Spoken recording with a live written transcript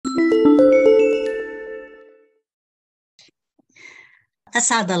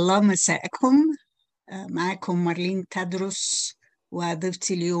أسعد الله مساءكم. معكم مارلين تدرس،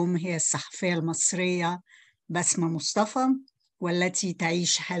 وضيفتي اليوم هي الصحفية المصرية بسمة مصطفى، والتي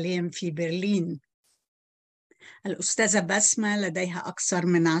تعيش حاليا في برلين. الأستاذة بسمة لديها أكثر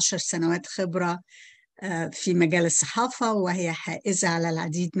من 10 سنوات خبرة في مجال الصحافة، وهي حائزة على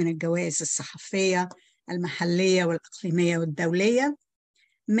العديد من الجوائز الصحفية المحلية والإقليمية والدولية،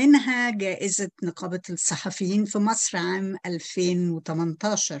 منها جائزة نقابة الصحفيين في مصر عام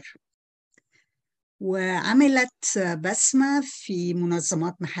 2018. وعملت بسمة في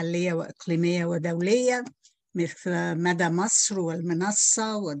منظمات محلية وإقليمية ودولية مثل مدى مصر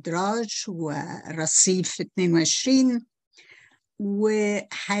والمنصة والدراج والرصيف 22،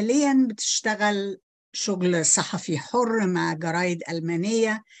 وحاليا بتشتغل شغل صحفي حر مع جرايد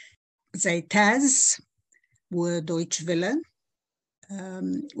ألمانية زي تاز ودويتش فيلا،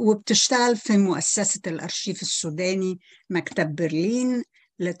 وبتشتغل في مؤسسة الأرشيف السوداني مكتب برلين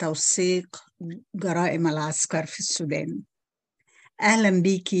لتوثيق جرائم العسكر في السودان. أهلا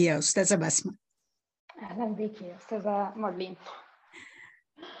بيكي يا أستاذة بسمة. أهلا بيكي يا أستاذة مارلين.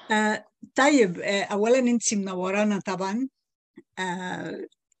 طيب، أولا أنت منورانا طبعا.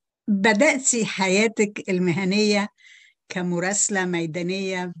 بدأتي حياتك المهنية كمراسلة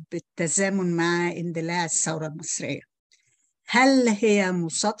ميدانية بالتزامن مع اندلاع الثورة المصرية. هل هي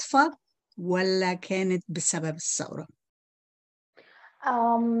مصادفة ولا كانت بسبب الثورة؟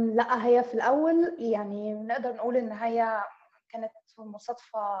 لا، هي في الأول يعني نقدر نقول إن هي كانت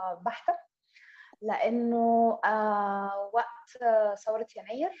مصادفة بحتة، لأنه وقت ثورة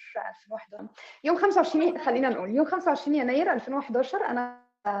يناير 2011 يوم 25، خلينا نقول يوم 25 يناير 2011 أنا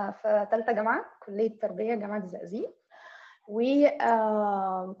في ثالثة جامعة، كلية تربية جامعة الزقازيق،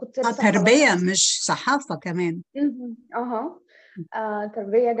 وكنت لسه تربية مخلصة. مش صحافة كمان؟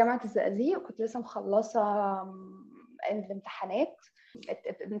 تربية جامعة الزقازيق، وكنت لسه مخلصة الامتحانات،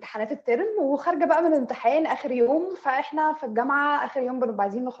 امتحانات الترم، وخارجة بقى من الامتحان آخر يوم. فإحنا في الجامعة آخر يوم بنبقى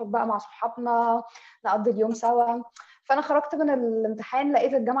عايزين نخرج بقى مع صحابنا نقضي اليوم سوا. فأنا خرجت من الامتحان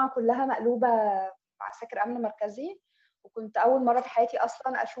لقيت الجامعة كلها مقلوبة عساكر أمن مركزي، وكنت أول مرة في حياتي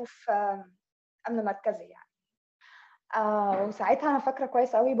أصلا أشوف أمن مركزي يعني. وساعتها انا فاكره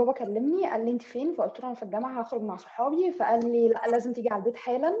كويس قوي، بابا كلمني قال لي انت فين؟ فقلت له انا في الجامعه هخرج مع صحابي. فقال لي لا، لازم تيجي على البيت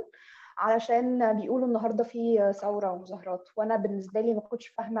حالا علشان بيقولوا النهارده في ثوره ومظاهرات. وانا بالنسبه لي ما كنتش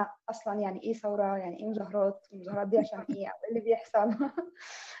فاهمه اصلا يعني ايه ثوره، يعني ايه مظاهرات، المظاهرات دي عشان ايه او ايه اللي بيحصل.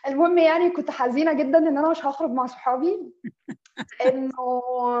 المهم يعني كنت حزينه جدا ان انا مش هخرج مع صحابي، انه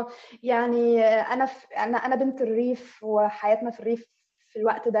يعني انا بنت الريف، وحياتنا في الريف في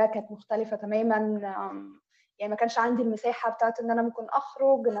الوقت ده كانت مختلفه تماما. يعني ما كانش عندي المساحه بتاعت ان انا ممكن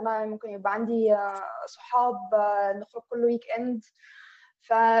اخرج، ان انا ممكن يبقى عندي صحاب نخرج كل ويك اند.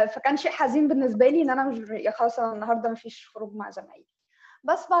 فكان شيء حزين بالنسبه لي ان انا مش، يا خلاص أنا النهارده مفيش خروج مع زمايلي.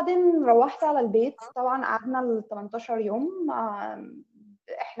 بس بعدين روحت على البيت، طبعا قعدنا ال 18 يوم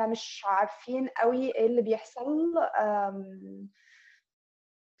احنا مش عارفين قوي ايه اللي بيحصل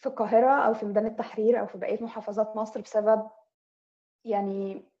في القاهرة أو في ميدان التحرير أو في بقية محافظات مصر، بسبب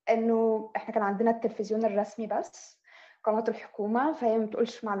يعني إنه إحنا كان عندنا التلفزيون الرسمي بس، قناة الحكومة، فهي ما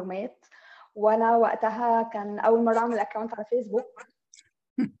بتقولش معلومات. وأنا وقتها كان أول مرة أعمل أكاونت على فيسبوك.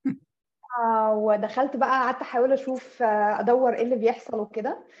 ودخلت بقى قعدت أحاول أشوف أدور إيه اللي بيحصل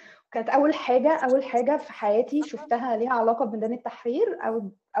وكده. كانت أول حاجة في حياتي شفتها ليها علاقة بميدان التحرير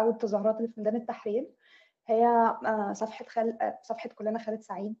أو التظاهرات اللي في ميدان التحرير، هي صفحة كلنا خالد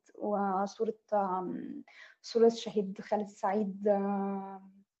سعيد، وصورة صورة الشهيد خالد سعيد،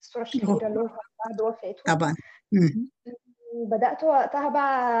 الصورة الشهيرة اللي هو بعد وفاته. طبعا. وبدأت وقتها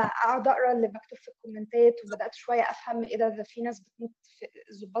بقى أقعد أقرأ اللي مكتوب في الكومنتات، وبدأت شوية أفهم إيه ده في ناس بتموت،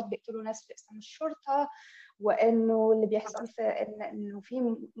 الضباط بيقتلوا ناس في اسم الشرطة، وإنه اللي بيحصل في إنه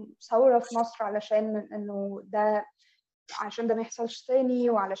في ثورة في مصر علشان إنه ده، علشان ده ما يحصلش تاني،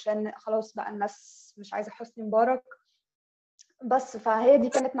 وعلشان خلاص بقى الناس مش عايزة حسني مبارك. بس فهي دي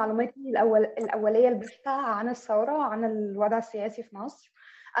كانت معلوماتي الأولية البحتة عن الثورة، عن الوضع السياسي في مصر.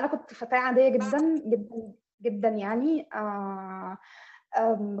 أنا كنت فتاة عادية جدا جدا جدا يعني،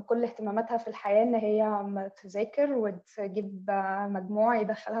 كل اهتماماتها في الحياة إن هي تذاكر وتجيب مجموع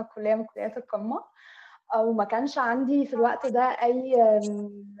يدخلها كلية من كليات القمة. وما كانش عندي في الوقت ده أي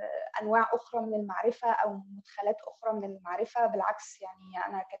أنواع أخرى من المعرفة أو مدخلات أخرى من المعرفة. بالعكس يعني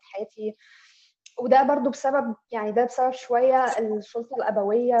أنا كانت حياتي، وده برضو بسبب يعني ده بسبب شوية السلطة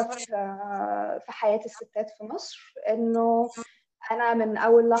الأبوية في حياة الستات في مصر، إنه أنا من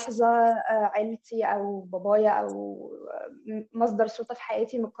أول لحظة عيلتي أو بابايا أو مصدر السلطة في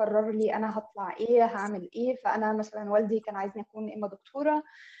حياتي مقرر لي أنا هطلع إيه هعمل إيه. فأنا مثلا والدي كان عايزني أكون إما دكتورة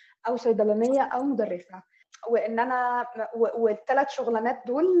أو صيدلانية أو مدرسة. وان انا والثلاث شغلانات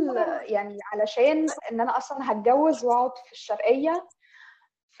دول يعني علشان ان انا اصلا هتجوز واقعد في الشرقيه،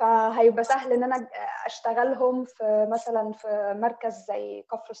 فهيبقى سهل ان انا اشتغلهم في مثلا في مركز زي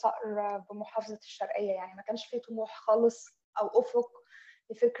كفر صقر بمحافظه الشرقيه. يعني ما كانش فيه طموح خالص او افق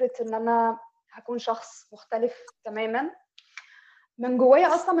لفكره ان انا هكون شخص مختلف تماما. من جوايا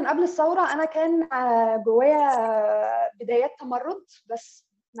اصلا من قبل الثوره انا كان جوايا بدايات تمرد بس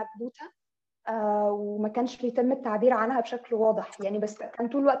مكبوته، وما كانش بيتم التعبير عنها بشكل واضح يعني. بس كان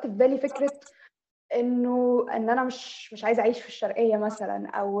طول الوقت في بالي فكره ان انا مش عايزه اعيش في الشرقيه مثلا،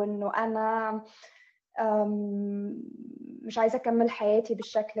 او انه انا مش عايزه اكمل حياتي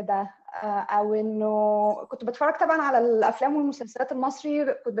بالشكل ده، او انه كنت بتفرج طبعا على الافلام والمسلسلات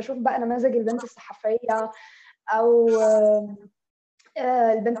المصري، كنت بشوف بقى نماذج البنت الصحفيه، او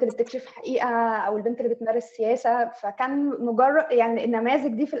البنت اللي بتكشف حقيقة، أو البنت اللي بتمارس سياسة. فكان مجرد يعني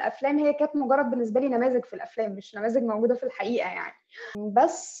النماذج دي في الأفلام هي كانت مجرد بالنسبة لي نماذج في الأفلام، مش نماذج موجودة في الحقيقة يعني.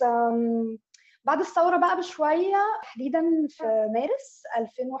 بس بعد الثورة بقى بشوية، تحديدا في مارس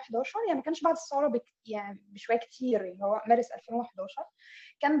 2011، يعني ما كانش بعد الثورة يعني بشوية كتير، اللي هو مارس 2011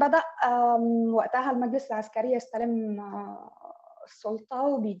 كان بدأ وقتها المجلس العسكري يستلم السلطة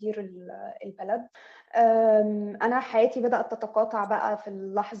وبيدير البلد. أنا حياتي بدأت تتقاطع بقى في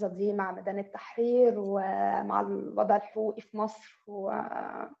اللحظة دي مع ميدان التحرير ومع الوضع الحقوقي في مصر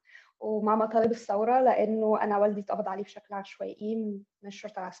ومع مطالب الثورة، لأنه أنا والدي اتقبض عليه بشكل عشوائي من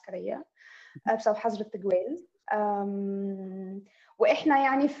الشرطة العسكرية بسبب حظر التجوال. وإحنا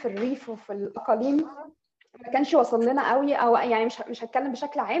يعني في الريف وفي الأقاليم ما كانش وصل لنا قوي، او يعني مش هتكلم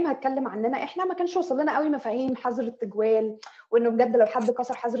بشكل عام، هتكلم عننا احنا. ما كانش وصل لنا قوي مفاهيم حظر التجوال، وانه بجد لو حد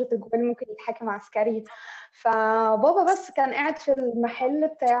كسر حظر التجوال ممكن يتحاكم عسكري. فبابا بس كان قاعد في المحل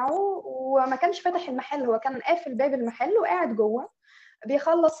بتاعه، وما كانش فاتح المحل، هو كان قافل باب المحل وقاعد جوه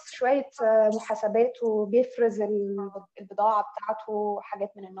بيخلص شوية محاسبات وبيفرز البضاعة بتاعته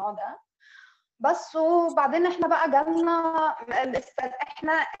وحاجات من النوع ده بس. وبعدين احنا بقى جالنا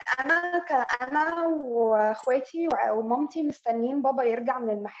احنا انا واخواتي ومامتي مستنيين بابا يرجع من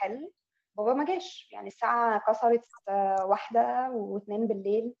المحل. بابا ما جاش، يعني الساعة كسرت 1 و2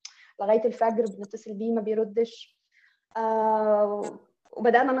 بالليل، لغاية الفجر بنتصل بيه ما بيردش.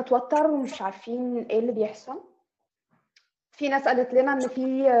 وبدأنا نتوتر ومش عارفين ايه اللي بيحصل. في ناس قالت لنا ان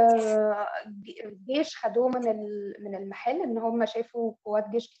في جيش خدوه من المحل، ان هم شافوا قوات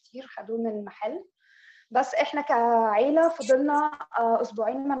جيش كتير خدوه من المحل. بس احنا كعيلة فضلنا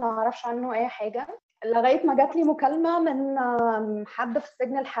اسبوعين ما نعرفش عنه اي حاجة، لغاية ما جات لي مكالمة من حد في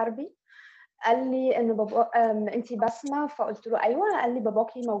السجن الحربي قال لي ان بابا انتي بسمة؟ فقلت له ايوه. قال لي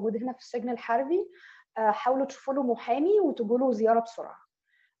باباكي موجود هنا في السجن الحربي، حاولوا تشوفوا له محامي وتجوا له زيارة بسرعة.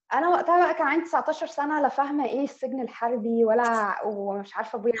 انا وقتها بقى كان عندي 19 سنه، لا فاهمه ايه السجن الحربي ومش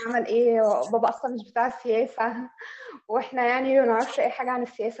عارفه ابويا عمل ايه، بابا اصلا مش بتاع السياسه واحنا يعني ما نعرفش اي حاجه عن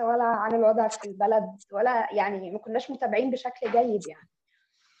السياسه ولا عن الوضع في البلد، ولا يعني ما كناش متابعين بشكل جيد يعني.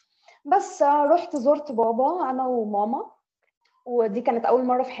 بس رحت زرت بابا انا وماما، ودي كانت اول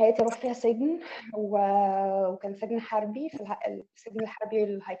مره في حياتي اروح فيها سجن، وكان سجن حربي في السجن الحربي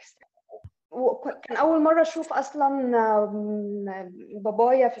الهايكسترا. وكان أول مرة أشوف أصلا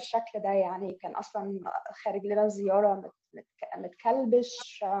بابايا في الشكل ده، يعني كان أصلا خارج لنا زيارة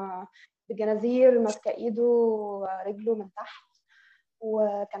متكلبش بجنازير، ماسكة إيده ورجله من تحت،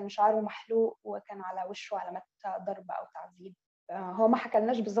 وكان شعره محلوق، وكان على وشه علامات ضرب أو تعذيب. هو ما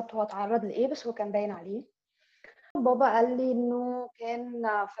حكالناش بالظبط هو اتعرض لإيه، بس هو كان باين عليه. بابا قال لي إنه كان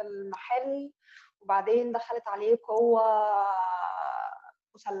في المحل وبعدين دخلت عليه قوة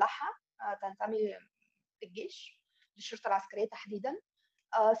مسلحة تنتمي للجيش، للشرطة العسكرية تحديدا.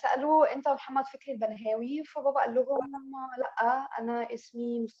 سألوه أنت محمد فكري البنهاوي؟ فبابا قال لهم لأ، أنا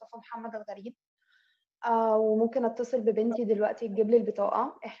اسمي مصطفى محمد الغريب، وممكن أتصل ببنتي دلوقتي تجيب لي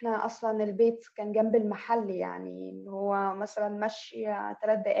البطاقة. إحنا أصلا البيت كان جنب المحل، يعني هو مثلا مشي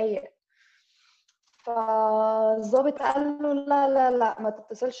 3 دقايق. فالظابط قال له لا لا لا، ما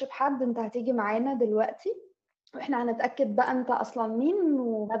تتصلش بحد، أنت هتيجي معانا دلوقتي وإحنا هنتأكد بقى أنت أصلا مين،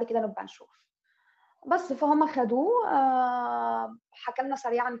 وبعد كده نبقى نشوف. بس فهم خدوه، حكى لنا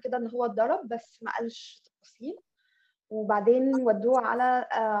سريعا كده ان هو اتضرب بس ما قالش تفاصيل. وبعدين ودوه على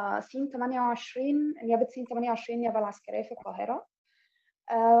سين 28، نيابه سين 28 النيابه العسكريه في القاهره.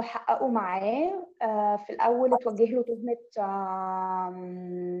 حققوا معاه. في الاول اتوجه له تهمه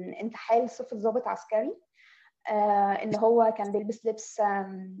انتحال صفه ضابط عسكري، ان هو كان بيلبس لبس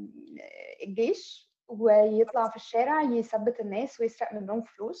الجيش ويطلع في الشارع يثبت الناس ويسرق منهم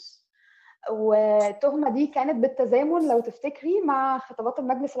فلوس. والتهمه دي كانت بالتزامن لو تفتكري مع خطابات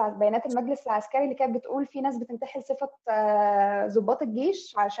بيانات المجلس العسكري اللي كانت بتقول في ناس بتنتحل صفه ضباط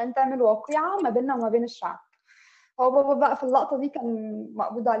الجيش عشان تعمل واقعه ما بيننا وما بين الشعب. هو بابا بقى في اللقطة دي كان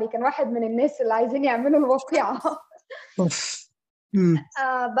مقبوض عليه، كان واحد من الناس اللي عايزين يعملوا الواقعة. اوف.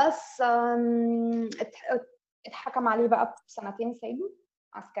 بس اتحكم عليه بقى ب2 سجن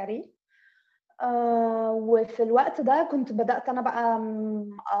عسكري. وفي الوقت ده كنت بدأت أنا بقى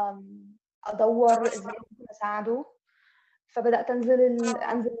أدور إزاي ممكن أساعده. فبدأت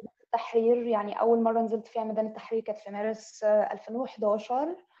أنزل التحرير. يعني أول مرة نزلت فيها ميدان التحرير كانت في مارس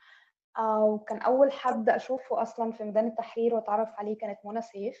 2011. وكان أول حد أشوفه أصلا في ميدان التحرير وأتعرف عليه كانت منى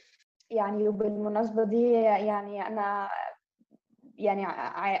سيف. يعني وبالمناسبة دي يعني أنا يعني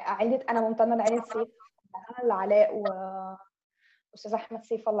أنا ممتنة لعائلة سيف كلها، لعلاء وأستاذ أحمد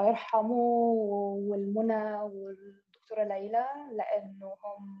سيف الله يرحمه، والمنى والدكتورة ليلى، لأنه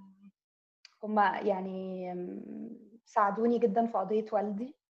هم يعني ساعدوني جدا في قضية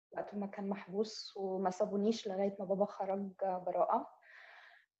والدي وقت ما كان محبوس، وما سابونيش لغاية ما بابا خرج براءة.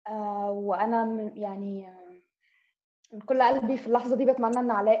 وأنا يعني من كل قلبي في اللحظة دي بتمنى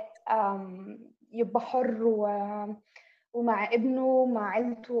إن علاء يبقى حر ومع ابنه مع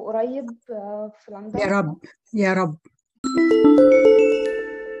عيلته قريب في لندن. يا رب يا رب.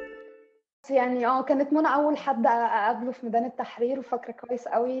 يعني كانت منى اول حد اقابله في ميدان التحرير، وفاكره كويس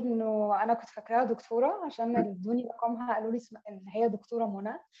قوي انه انا كنت فاكراها دكتوره عشان ادوني رقمها، قالوا لي ان هي دكتوره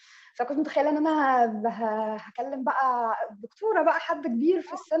منى. فكنت متخيله ان انا هكلم بقى دكتوره بقى حد كبير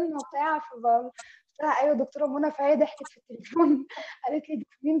في السن وبتاع. قلت لها ايوه دكتوره منى، فهي ضحكت في التليفون قالت لي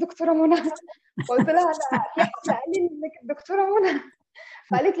مين دكتوره منى؟ فقلت لها لا، في حد قال لي انك الدكتوره منى.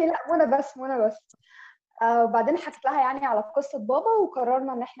 فقالت لي لا، منى بس منى بس. وبعدين حكيت لها يعني على قصة بابا،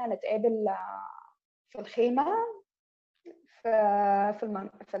 وقررنا ان احنا نتقابل في الخيمة في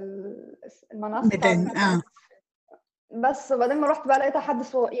المنصة بتاعت ميدان. بس بعدين ما رحت بقى لقيتها حد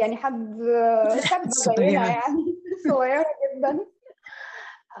يعني حد شاب زينا صغيرة. يعني صغيرة جدا.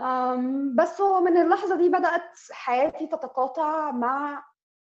 بس هو من اللحظة دي بدأت حياتي تتقاطع مع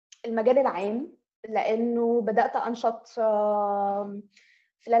المجال العام، لأنه بدأت أنشط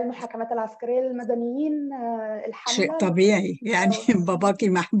خلال المحاكمات العسكرية للمدنيين، شيء الحملة طبيعي يعني. باباكي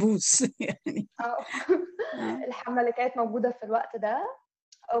محبوس يعني. الحملة اللي كانت موجودة في الوقت ده.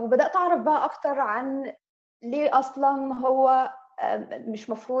 وبدأت أعرف بقى أكتر عن ليه أصلا هو مش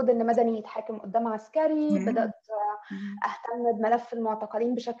مفروض إن مدني يتحاكم قدام عسكري. بدأت أهتم بملف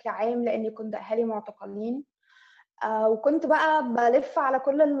المعتقلين بشكل عام لأني كنت أهالي معتقلين. وكنت بقى بلف على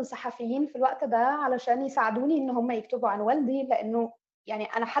كل الصحفيين في الوقت ده علشان يساعدوني إن هم يكتبوا عن والدي، لأنه يعني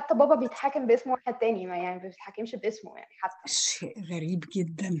أنا حتى بابا بيتحاكم باسم واحد تاني، ما يعني بيتحاكمش باسمه يعني حتى. شيء غريب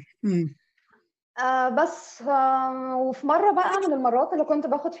جدا. بس وفي مرة بقى من المرات اللي كنت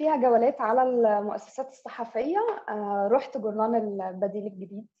باخد فيها جولات على المؤسسات الصحفية، رحت جورنال البديل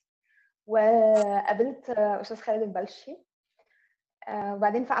الجديد وقابلت أستاذ خالد البلشي.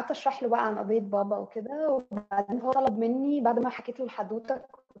 وبعدين فقعدت أشرح له بقى عن قضية بابا وكده، وبعدين هو طلب مني بعد ما حكيت له الحدوتة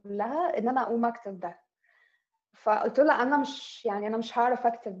كلها إن أنا أقوم أكتب ده. فقلت له أنا مش هعرف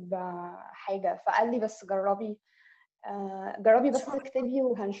أكتب حاجة. فقال لي بس جربي بس اكتبي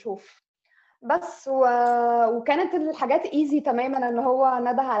وهنشوف. بس وكانت الحاجات ايزي تماما، ان هو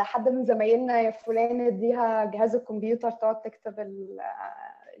نده على حد من زمايلنا، يا فلان اديها جهاز الكمبيوتر تقعد تكتب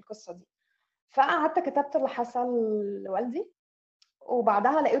القصه دي. فقعدت كتبت اللي حصل لوالدي،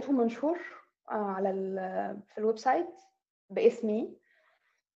 وبعدها لقيته منشور على في الويب سايت باسمي.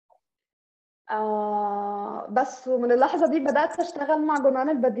 بس ومن اللحظة دي بدأت أشتغل مع جورنال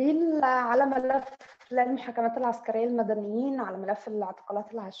البديل على ملف المحاكمات العسكرية للمدنيين، على ملف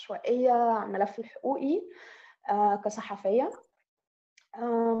الاعتقالات العشوائية، على الملف الحقوقي كصحفية.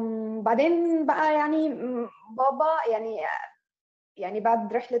 بعدين بقى يعني بابا يعني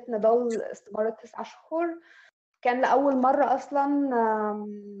بعد رحلة نضال استمرت 9 شهور، كان لأول مرة أصلا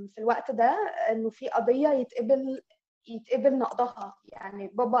في الوقت ده إنه في قضية يتقبل نقضها. يعني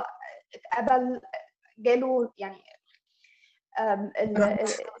بابا اتقبل، جاله يعني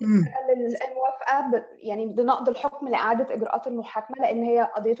الموافقة يعني بنقض الحكم لإعادة إجراءات المحاكمة، لأن هي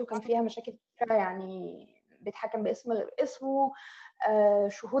قضيته كان فيها مشاكل كتيرة، يعني بيتحكم باسم غير اسمه.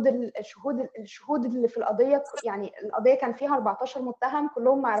 الشهود اللي في القضية، يعني القضية كان فيها 14 متهم،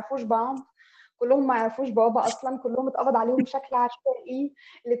 كلهم ما يعرفوش بعض، كلهم ما يعرفوش بابا أصلا، كلهم اتقبض عليهم بشكل عشوائي،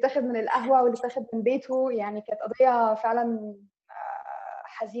 اللي اتاخد من القهوة واللي اتاخد من بيته. يعني كانت قضية فعلا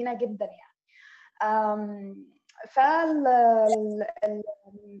حزينة جدا يعني. فالرئيس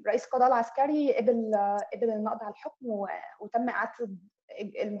القضاء العسكري قبل النقض على الحكم، وتم إعادة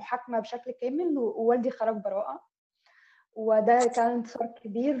المحاكمة بشكل كامل، ووالدي خرج براءة. وده كان انتصار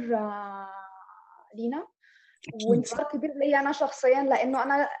كبير لينا، وانتصار كبير ليا أنا شخصيا، لأنه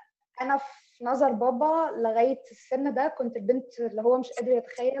أنا في نظر بابا لغاية السن ده كنت البنت اللي هو مش قادر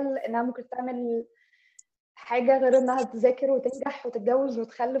يتخيل إنها ممكن تعمل حاجة غير انها تذاكر وتنجح وتتجوز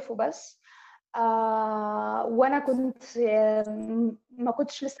وتخلف وبس. وانا كنت ما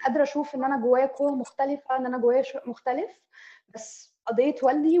كنتش لسه قادرة اشوف ان انا جوايا قوة مختلفة، ان انا جوايا مختلف. بس قضية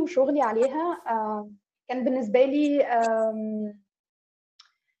والدي وشغلي عليها كان بالنسبة لي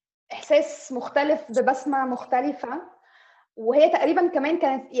احساس مختلف ببسمة مختلفة. وهي تقريبا كمان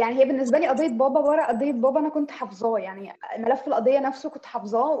كانت يعني هي بالنسبه لي قضيه بابا ورا قضيه بابا انا كنت حافظاه، يعني ملف القضيه نفسه كنت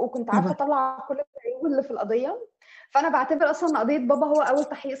حافظاه وكنت عارفه طبعا. اطلع كل العيوب اللي في القضيه. فانا بعتبر اصلا ان قضيه بابا هو اول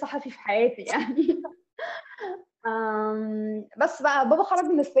تحقيق صحفي في حياتي يعني. بس بقى بابا خرج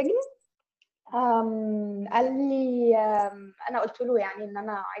من السجن. قال لي انا قلت له يعني ان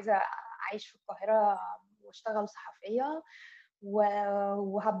انا عايزه اعيش في القاهره واشتغل صحفيه،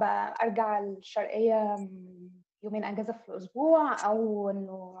 وهبقى ارجع الشرقيه يومين اجازه في الاسبوع، او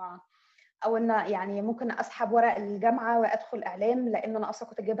ان يعني ممكن اسحب ورق الجامعه وادخل اعلام، لان انا اصلا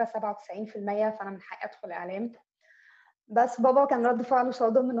كنت جايبه 97%، فانا من حقي ادخل اعلام. بس بابا كان رد فعله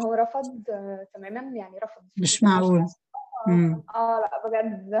صادم، ان هو رفض تماما، يعني رفض فكره مش ان انا اشتغل معقول. صحافه. لا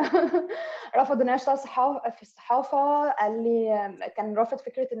بجد. رفض ان انا اشتغل في الصحافه. قال لي كان رافض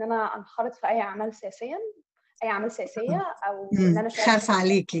فكره ان انا انخرط في اي اعمال سياسيه، اي اعمال سياسيه، او ان انا اشارك خاف في.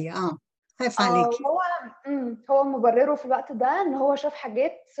 عليكي. خاف عليكي. هو هو مبرره في الوقت ده ان هو شاف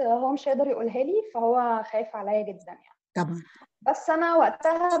حاجات هو مش هيقدر يقولها لي، فهو خايف عليا جدا يعني. طبعا. بس انا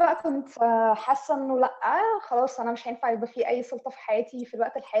وقتها بقى كنت حاسه انه لا، خلاص انا مش هينفع يبقى في اي سلطه في حياتي في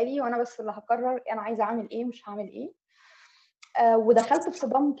الوقت الحالي، وانا بس اللي هقرر انا عايزه اعمل ايه مش هعمل ايه. ودخلت في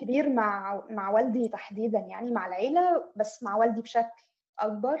صدام كبير مع والدي تحديدا، يعني مع العيله، بس مع والدي بشكل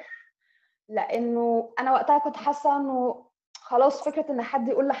اكبر. لانه انا وقتها كنت حاسه انه خلاص فكره ان حد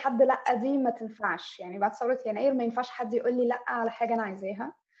يقول لحد لا دي ما تنفعش، يعني بعد ثوره يناير ما ينفعش حد يقول لي لا على حاجه انا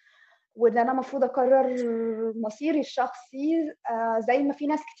عايزاها، وان انا المفروض اقرر مصيري الشخصي. زي ما في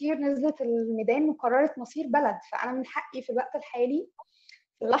ناس كتير نزلت الميدان وقررت مصير بلد، فانا من حقي في الوقت الحالي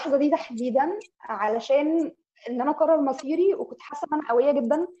في اللحظه دي تحديدا علشان ان انا اقرر مصيري. وكنت حاسه ان انا قويه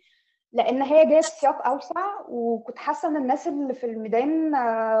جدا، لان هي جايه في سياق اوسع، وكنت حاسه ان الناس اللي في الميدان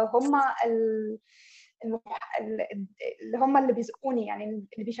هم اللي هم اللي بيزقوني، يعني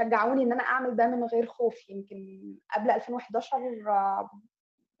اللي بيشجعوني ان انا اعمل ده من غير خوف. يمكن قبل 2011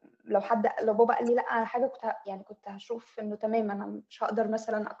 لو بابا قال لي لا على حاجه يعني كنت هشوف انه تمام، انا مش هقدر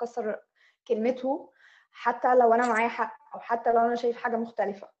مثلا اكسر كلمته حتى لو انا معايا حق، او حتى لو انا شايف حاجه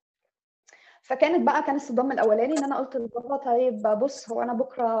مختلفه. كان الصدام الاولاني ان انا قلت لبابا طيب بص، هو انا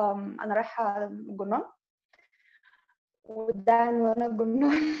بكره انا رايحه الجنان، وده عنوان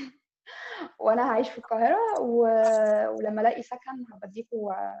الجنان. وانا هعيش في القاهره ولما الاقي سكن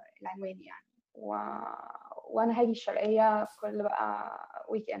هبديكوا العنوان يعني، وانا هاجي الشرقيه كل بقى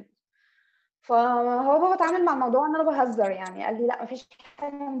ويك اند. فهو بابا اتعامل مع الموضوع ان انا بهزر، يعني قال لي لا مفيش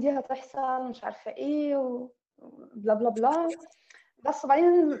حاجه من دي هتحصل مش عارفه ايه بلا بلا بلا. بس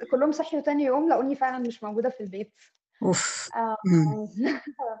وبعدين كلهم صحيوا تاني يوم لقوني فعلا مش موجوده في البيت. اوف. آه،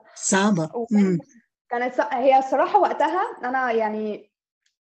 صعبة. هي الصراحه وقتها انا يعني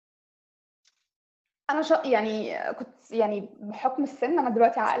يعني كنت يعني بحكم السن، انا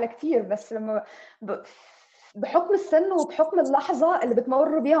دلوقتي عاقله كتير، بس لما ب... بحكم السن وبحكم اللحظه اللي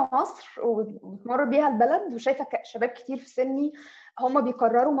بتمر بيها مصر وبتمر بيها البلد، وشايفه شباب كتير في سني هم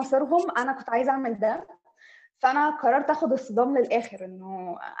بيقرروا مصيرهم، انا كنت عايزه اعمل ده. فانا قررت اخد الصدام للاخر،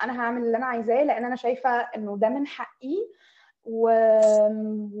 انه انا هعمل اللي انا عايزاه لان انا شايفه انه ده من حقي. و...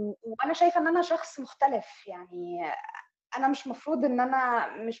 وانا شايفه ان انا شخص مختلف، يعني انا مش مفروض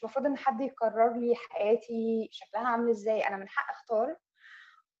ان حد يقرر لي حياتي شكلها عامل ازاي. انا من حق اختار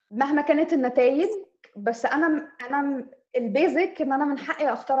مهما كانت النتائج، بس انا البيزك ان انا من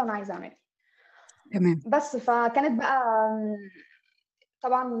حقي اختار انا عايزه اعمل ايه. تمام. بس فكانت بقى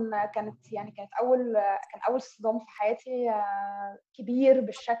طبعا كان اول صدام في حياتي كبير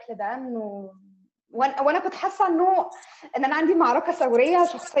بالشكل ده، انه وانا كنت حاسه ان انا عندي معركه ثوريه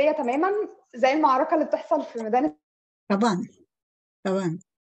شخصيه تماما زي المعركه اللي بتحصل في ميدان. طبعا. طبعا.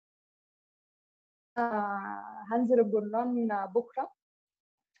 هنزل الجرنان بكره.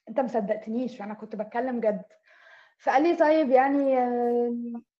 انت مصدقتنيش، انا كنت بتكلم جد. فقال لي طيب يعني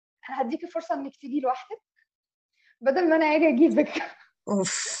انا هديكي فرصه انك تيجي لوحدك بدل ما انا اجي اجيبك.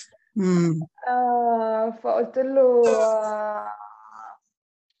 اوف. فقلت له آه،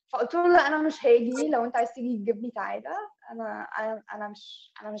 فقلت له لا انا مش هاجي، لو انت عايز تيجي تجيبني تعالى. انا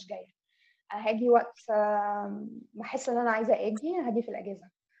مش جايه. انا هاجي وقت ما احس ان انا عايزه اجي، هاجي في الاجازه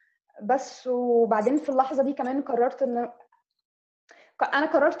بس. وبعدين في اللحظه دي كمان قررت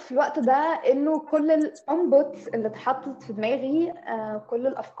في الوقت ده انه كل الانبوتس اللي اتحطت في دماغي، كل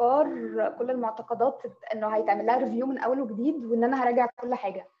الافكار، كل المعتقدات، انه هيتعمل لها ريفيو من اول وجديد، وان انا هراجع كل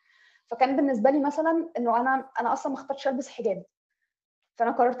حاجه. فكان بالنسبه لي مثلا انه انا اصلا ما اخترتش البس حجاب،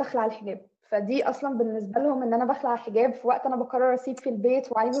 فانا قررت اخلع الحجاب. فدي اصلا بالنسبه لهم ان انا بخلع الحجاب في وقت انا بقرر اسيب في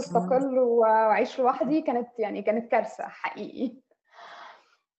البيت وعايزه استقل واعيش لوحدي، كانت كارثه حقيقي.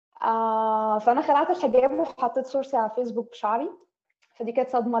 فانا خلعت الحجاب وحطيت صورتي على فيسبوك بشعري. فدي كانت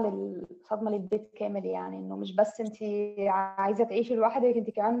صدمه للبيت كامل، يعني انه مش بس انت عايزه تعيشي لوحدك، انت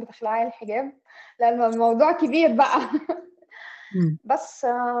كمان بتخلعي الحجاب. لا، الموضوع كبير بقى. بس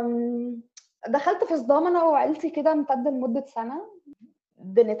دخلت في صدام انا وعيلتي كده امتد لمده سنه،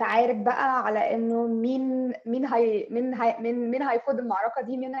 بنتعارك بقى على انه مين هيخوض المعركه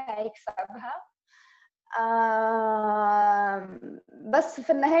دي، مين هيكسبها. بس في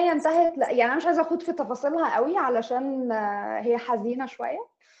النهايه انتهت، يعني انا مش عايزه اخوض في تفاصيلها قوي علشان هي حزينه شويه،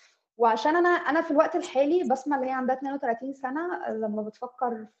 وعشان انا في الوقت الحالي بسمة اللي هي عندها 32 سنه لما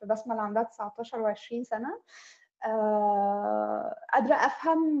بتفكر في بسمة اللي عندها 19 و20 سنه قادره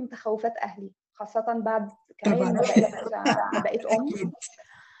افهم تخوفات اهلي، خاصه بعد كمان طبعا. ما بقيت ام. أكيد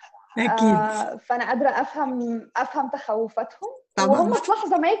أكيد. فانا قادره افهم تخوفاتهم، طبعا. وهم في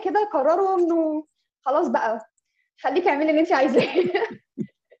لحظه ما كده قرروا انه خلاص بقى خليكي اعملي اللي انت عايزاه.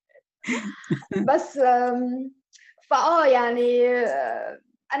 بس يعني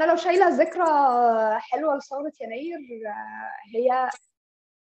انا لو شايله ذكرى حلوه لثوره يناير هي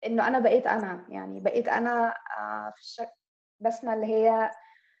انه انا بقيت انا، يعني بقيت انا في الشكل بسمة اللي هي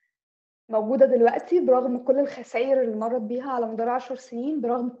موجودة دلوقتي، برغم كل الخسائر اللي مرت بيها على مدار 10 سنين،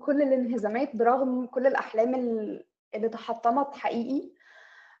 برغم كل الانهزامات، برغم كل الأحلام اللي تحطمت حقيقي.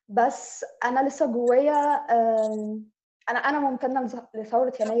 بس أنا لسه جوايا أنا ممتنة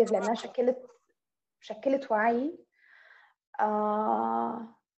لثورة يناير لأنها شكلت وعي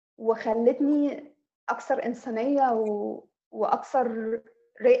وخلتني أكثر إنسانية وأكثر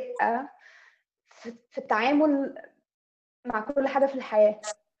رقة في التعامل مع كل حاجة في الحياة.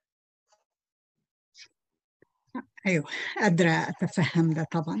 أيوه، قادرة أتفهم ده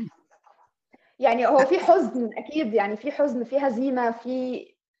طبعا. يعني هو في حزن اكيد، يعني في حزن، في هزيمه،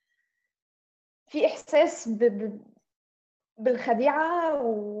 في احساس بالخديعه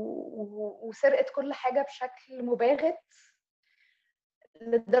وسرقه كل حاجه بشكل مباغت،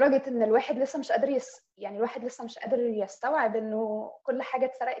 لدرجه ان الواحد لسه مش قادر يعني الواحد لسه مش قادر يستوعب انه كل حاجه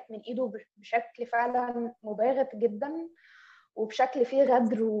اتسرقت من ايده بشكل فعلا مباغت جدا، وبشكل فيه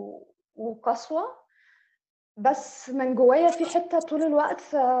غدر وقسوه. بس من جوايا في حته طول الوقت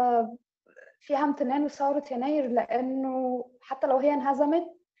فيها امتنان لثورة يناير، لأنه حتى لو هي انهزمت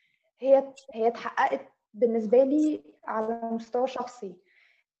هي اتحققت بالنسبة لي على مستوى شخصي،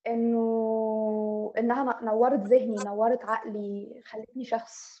 إنها نورت ذهني، نورت عقلي، خلتني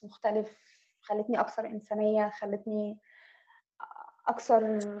شخص مختلف، خلتني أكثر إنسانية، خلتني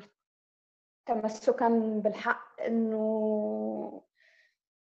أكثر تمسكا بالحق، إنه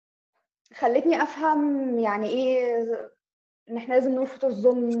خلتني أفهم يعني إيه إن إحنا لازم نرفض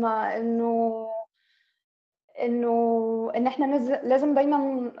الظلم، ان احنا لازم دايما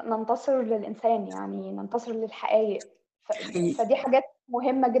ننتصر للانسان، يعني ننتصر للحقائق. حقيقي. فدي حاجات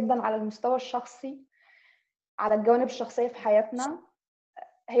مهمة جدا على المستوى الشخصي، على الجوانب الشخصية في حياتنا،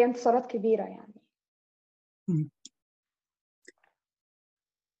 هي انتصارات كبيرة يعني.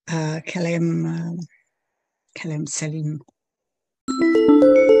 كلام سليم.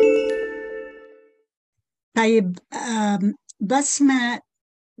 طيب، بسمة،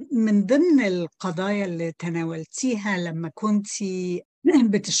 من ضمن القضايا اللي تناولتيها لما كنتي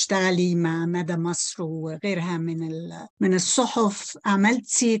بتشتغلي مع مدى مصر وغيرها من الصحف،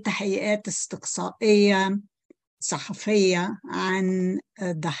 عملتي تحقيقات استقصائية صحفية عن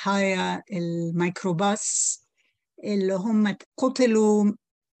ضحايا الميكروباص اللي هم قتلوا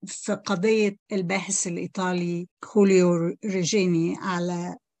في قضية الباحث الإيطالي خوليو ريجيني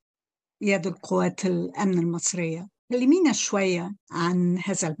على يد القوات الأمن المصرية. كلمينا شوية عن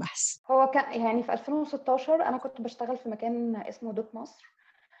هذا البحث. هو كان يعني في 2016 أنا كنت بشتغل في مكان اسمه دوت مصر،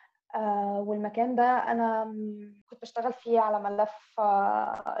 والمكان ده أنا كنت بشتغل فيه على ملف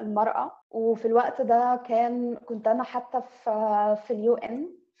المرأة. وفي الوقت ده كنت أنا حتى في اليو إن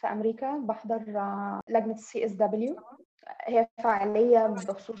في أمريكا بحضر لجنة CSW، هي فعالية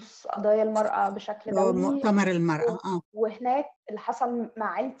بخصوص قضايا المرأة بشكل دولي. مؤتمر المرأة. وهناك اللي حصل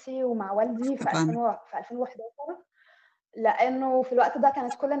مع عيلتي ومع والدي في طبعا. 2011، لأنه في الوقت ده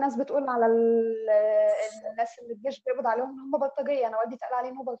كانت كل الناس بتقول على الناس اللي الجيش بيقبض عليهم ان هم بلطجية. أنا والدي اتقال عليه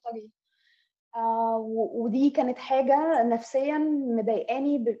إنه بلطجي. ودي كانت حاجة نفسيا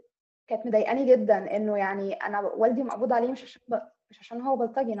مضايقاني، كانت مضايقاني جدا، إنه يعني أنا والدي مقبوض عليه مش عشان هو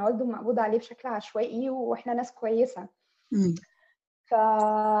بلطجي، أنا والده مقبوض عليه بشكل عشوائي وإحنا ناس كويسة. ف...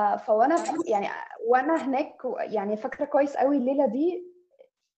 فوانا يعني وانا هناك، يعني فاكره كويس قوي الليله دي،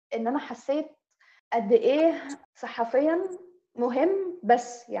 ان انا حسيت قد ايه صحفيا مهم،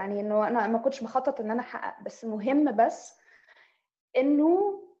 بس يعني انه انا ما كنتش بخطط ان انا احقق، بس مهم، بس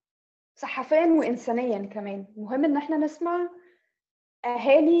انه صحفيا وانسانيا كمان مهم ان احنا نسمع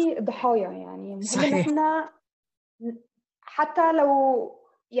اهالي ضحايا. يعني مهم ان صحيح. احنا حتى لو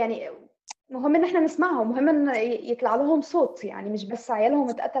يعني مهم ان احنا نسمعهم، مهم ان يطلع لهم صوت، يعني مش بس عيالهم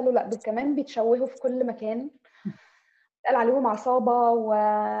اتقتلوا، لا دول كمان بيتشوهوا في كل مكان، اتقال عليهم عصابة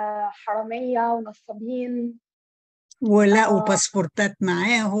وحرامية ونصابين. ولقوا باسبورتات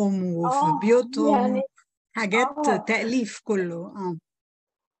معاهم وفي يعني بيوتهم حاجات اه تأليف كله.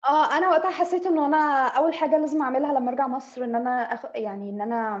 انا وقتها حسيت انه انا اول حاجه لازم اعملها لما ارجع مصر ان انا يعني ان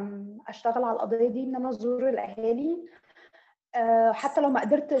انا اشتغل على القضيه دي، ان انا ازور الاهالي. حتى لو ما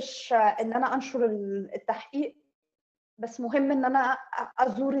قدرتش ان انا انشر التحقيق، بس مهم ان انا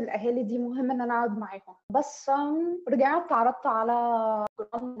ازور الاهالي دي، مهم ان انا اقعد معاهم. بس رجعت عرضت على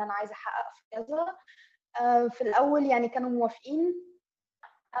جيران ان انا عايزه احقق في كذا. في الاول يعني كانوا موافقين.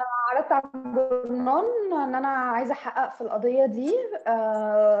 عرضت على الجورنال ان انا عايزه احقق في القضيه دي.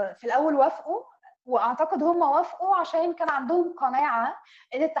 في الاول وافقوا، واعتقد هم وافقوا عشان كان عندهم قناعه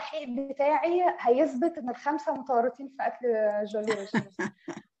ان التحقيق بتاعي هيثبت ان الخمسه متورطين في قتل جوليوريس.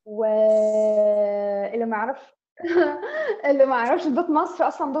 واللي ما يعرفش اللي ما يعرفش دوت مصر،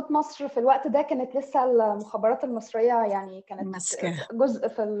 اصلا دوت مصر في الوقت ده كانت لسه المخابرات المصريه يعني كانت ماسكة. جزء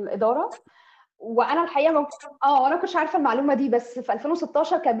في الاداره. وانا الحقيقه انا كنتش عارفه المعلومه دي، بس في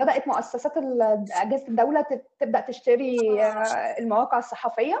 2016 كانت بدات مؤسسات اجهزه الدوله تبدا تشتري المواقع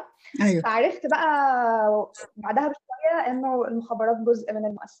الصحفيه. أيوه. فعرفت بقى بعدها بشويه انه المخابرات جزء من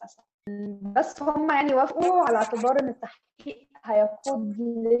المؤسسه. بس هم يعني وافقوا على اعتبار ان التحقيق هيقود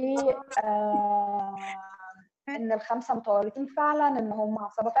ل ان الخمسه متورطين فعلا، ان هم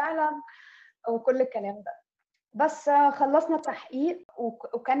عصابه فعلا، وكل الكلام ده. بس خلصنا التحقيق،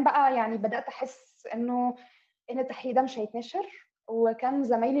 وكان بقى يعني بدأت أحس إن التحقيق ده مش هيتنشر. وكان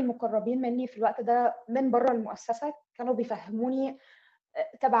زمايلي المقربين مني في الوقت ده من بره المؤسسة كانوا بيفهموني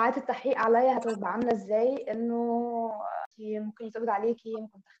تبعات التحقيق عليا هتبقى عاملة إزاي، إنه ممكن يتقبض عليكي،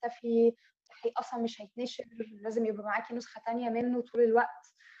 ممكن تختفي، التحقيق أصلا مش هيتنشر، لازم يبقى معاكي نسخة تانية منه طول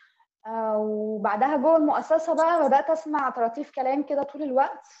الوقت. وبعدها جوه المؤسسة بقى بدأت أسمع طراطيف كلام كده طول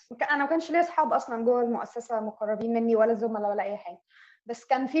الوقت. أنا ما كانش ليا أصحاب أصلا جوه المؤسسة مقربين مني، ولا زملاء ولا أي حاجة، بس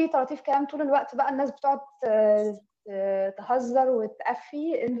كان في طراطيف كلام طول الوقت بقى. الناس بتقعد تهزر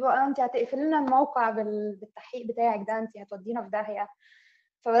وتقفي إن بقى أنت هتقفلي لنا الموقع بالتحقيق بتاعك ده، أنت هتودينا في داهية.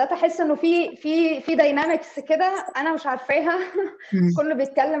 فبدأت أحس إنه في داينامكس كده أنا مش عارفاها كله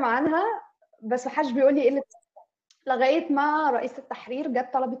بيتكلم عنها، بس محدش بيقول لي إيه اللي. لغايه ما رئيسه التحرير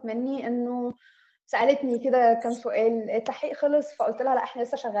جت طلبت مني انه سالتني كده كام سؤال، التحقيق خلص؟ فقلت لها لا احنا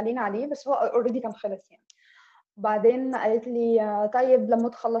لسه شغالين عليه، بس هو اوريدي كان خلص يعني. بعدين قالت لي طيب لما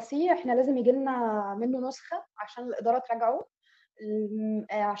تخلصيه احنا لازم يجي لنا منه نسخه عشان الاداره تراجعه،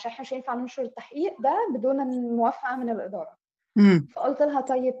 عشان احنا مش هينفع ننشر التحقيق ده بدون موافقه من الاداره. فقلت لها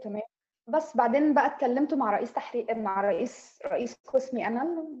طيب تمام. بس بعدين بقى اتكلمت مع رئيس تحرير، مع رئيس قسمي انا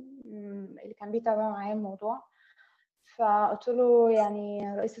اللي كان بيتابع معايا الموضوع. فقلت له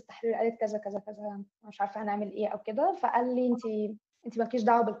يعني رئيس التحرير قالت كذا كذا كذا، مش عارفه هنعمل ايه او كده. فقال لي انت مالكيش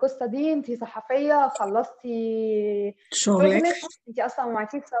دعوه بالقصه دي، انت صحفيه خلصتي شغلك. شغلك، انت اصلا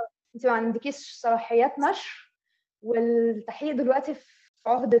انت ما عندكيش صلاحيات نشر، والتحقيق دلوقتي في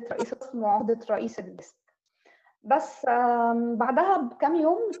عهده رئيس القسم وعهده رئيس الديسك. بس بعدها بكام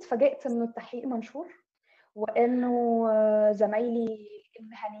يوم اتفاجئت انه التحقيق منشور، وانه زمايلي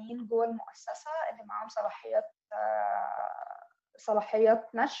المهنيين جوه المؤسسه اللي معاهم صلاحيات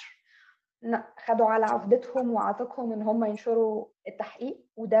نشر خدوا على عهدتهم وعاتقهم ان هم ينشروا التحقيق،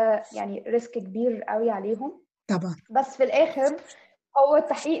 وده يعني ريسك كبير قوي عليهم. طبعا. بس في الاخر هو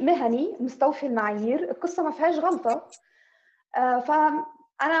التحقيق مهني مستوفي المعايير، القصه ما فيهاش غلطه.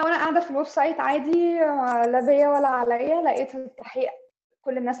 فانا وانا قاعده في الويب سايت عادي، لا بيا ولا عليا، لقيت التحقيق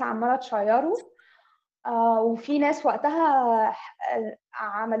كل الناس عماله تشيره. وفي ناس وقتها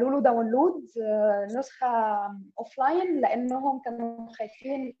عملوا له داونلود نسخة اوفلاين لانهم كانوا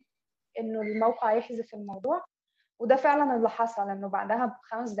خايفين انه الموقع يحذف الموضوع. وده فعلا اللي حصل، انه بعدها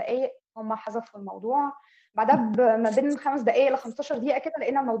ب5 دقائق هم حذفوا الموضوع. بعدها ما بين 5 دقائق ل 15 دقيقة كده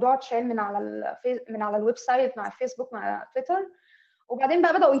لقينا الموضوع اتشال من على الويب سايت، مع الفيسبوك، مع تويتر. وبعدين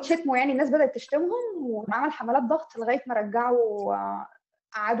بقى بدأوا يتشتموا، يعني الناس بدأت تشتمهم وعمل حملات ضغط لغاية ما رجعوا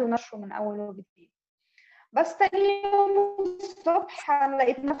أعادوا نشره من أول وجديد. بس تاني يوم الصبح أنا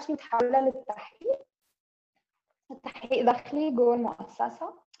لقيت نفسي متحولة للتحقيق. التحقيق داخلي جوه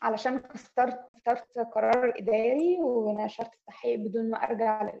المؤسسة علشان اخترت قرار إداري ونشرت التحقيق بدون ما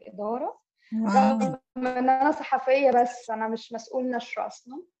أرجع للإدارة، واو. رغم إن أنا صحفية بس أنا مش مسؤول نشر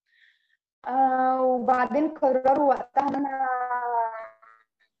أصلا. وبعدين قرروا وقتها ان انا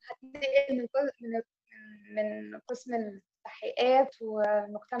هتنقل من قسم التحقيقات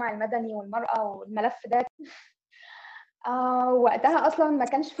والمجتمع المدني والمرأة والملف ده. وقتها اصلا ما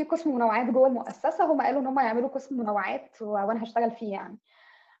كانش في قسم منوعات جوه المؤسسه، هم قالوا ان هم يعملوا قسم منوعات وانا هشتغل فيه يعني.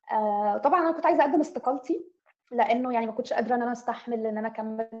 طبعا انا كنت عايزه اقدم استقالتي، لانه يعني ما كنتش قادره ان انا استحمل ان انا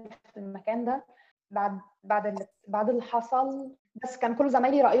اكمل في المكان ده بعد اللي حصل. بس كان كل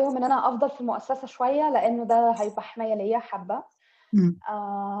زمايلي رايهم ان انا افضل في المؤسسه شويه، لانه ده هيبقى حمايه ليا حبه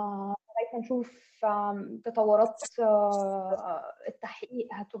لغايه نشوف تطورات التحقيق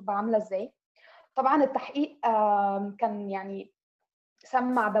هتبقى عامله ازاي. طبعا التحقيق كان يعني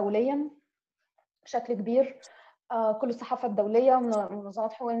سمع دوليا بشكل كبير. كل الصحافه الدوليه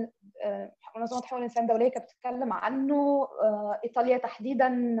ومنظمات حقوق الانسان الدوليه كانت بتتكلم عنه. ايطاليا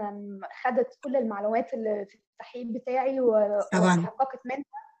تحديدا خدت كل المعلومات اللي في التحقيق بتاعي طبعا. وتحققت منها،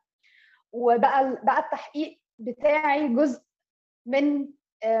 وبقى التحقيق بتاعي جزء من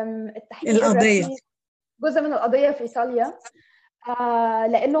التحقيق القضية. الرسمي، جزء من القضيه في ايطاليا.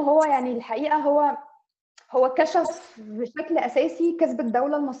 لانه هو يعني الحقيقه هو كشف بشكل اساسي كذب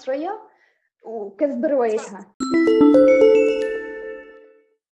الدوله المصريه وكذب روايتها.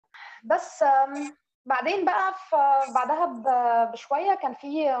 بس بعدين بقى بعدها بشويه كان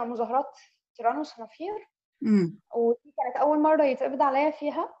في مظاهرات تيران وصنافير، ودي كانت اول مره يتقبض عليا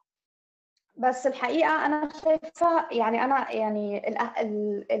فيها. بس الحقيقه انا شايفه يعني انا يعني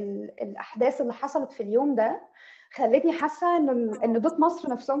الاحداث اللي حصلت في اليوم ده خلتني حاسه ان ضد مصر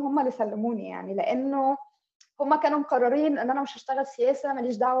نفسهم هم اللي سلموني، يعني لانه هم كانوا مقررين ان انا مش هشتغل سياسه،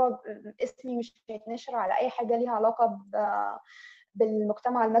 ماليش دعوه، اسمي مش هيتنشر على اي حاجه ليها علاقه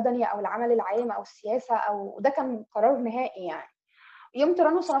بالمجتمع المدني او العمل العام او السياسه، او ده كان قرار نهائي يعني. يوم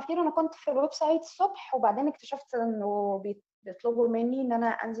تيران وصنافير انا كنت في الويب سايت الصبح، وبعدين اكتشفت انه بيطلبوا مني ان انا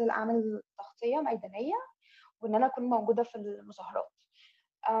انزل اعمل تغطيه ميدانيه وان انا اكون موجوده في المظاهرات.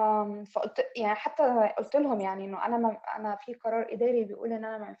 فقلت يعني حتى قلت لهم يعني انه انا في قرار اداري بيقول ان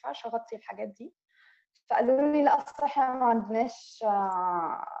انا ما ينفعش اغطي الحاجات دي. فقالوا لي لا اصل احنا ما عندناش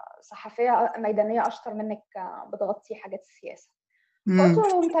صحفيه ميدانيه اشطر منك بتغطي حاجات السياسه. فقلت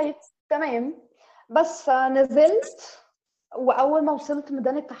لهم طيب تمام. بس نزلت، واول ما وصلت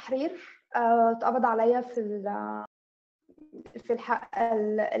ميدان التحرير اتقبض عليا في الحق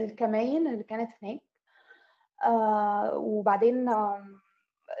الكمين اللي كانت هناك. وبعدين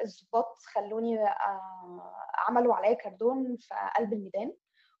الضباط خلوني عملوا عليا كردون في قلب الميدان،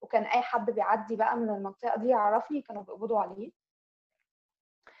 وكان اي حد بيعدي بقى من المنطقه دي يعرفني كانوا بيقبضوا عليه.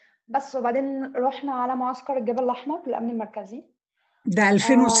 بس وبعدين رحنا على معسكر الجبل الاحمر للامن المركزي. ده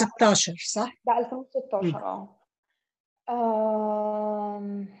 2016 صح؟ ده 2016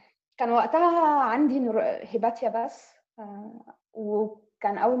 كان وقتها عندي هيباتيا بس.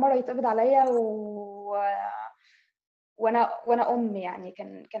 وكان اول مره يتقبض عليا وانا يعني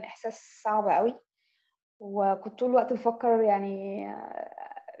كان احساس صعب قوي، وكنت طول الوقت بفكر يعني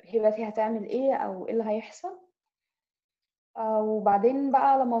هيباتي هتعمل ايه او ايه اللي هيحصل. وبعدين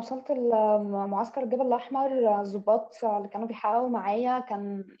بقى لما وصلت معسكر الجبل الأحمر، الضباط اللي كانوا بيحققوا معايا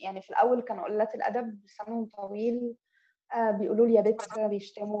كان يعني في الأول كانوا قلات الأدب، لسانهم طويل، بيقولوا لي يا بت،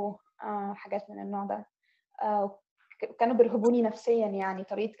 بيشتموا حاجات من النوع ده. كانوا بيرهبوني نفسيا، يعني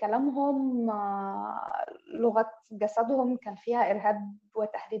طريقة كلامهم، لغة جسدهم كان فيها إرهاب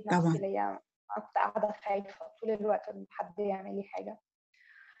وتهديد نفسي ليا. كنت قاعدة خايفة طول الوقت إن حد يعمل لي حاجة.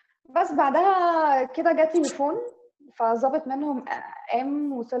 بس بعدها كده جات تليفون، فظابط منهم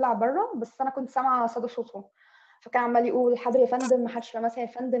قام وطلع بره، بس انا كنت سامعه صدى صوته، فكان عمال يقول حاضر يا فندم، ما حدش لمسها يا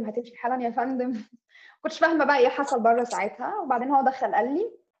فندم، هتمشي حالا يا فندم. كنتش فاهمه بقى ايه حصل بره ساعتها. وبعدين هو دخل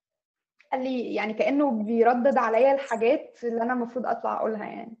قال لي يعني كانه بيردد عليا الحاجات اللي انا المفروض اطلع اقولها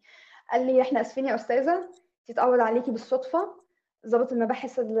يعني. قال لي احنا اسفين يا استاذه، تتقبض عليكي بالصدفه، ضابط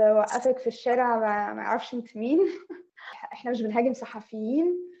المباحث اللي وقفك في الشارع ما يعرفش انت مين. احنا مش بنهاجم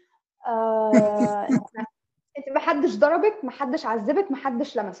صحفيين. انت محدش ضربك، محدش عذبك،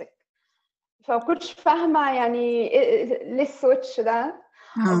 محدش لمسك. فكنتش فاهمه يعني ليه السويتش ده.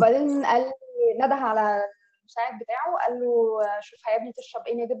 وبعدين قال لي، نده على المساعد بتاعه قال له شوف يا ابني تشرب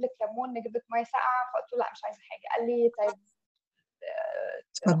ايه، نجيب لك ليمون، نجيب لك ميه ساقعه؟ فقلت له لا مش عايزه حاجه. قال لي طيب خشي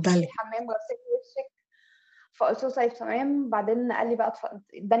اتفضلي. الحمام غسلي وشك. فقلت له طيب تمام. بعدين قال لي بقى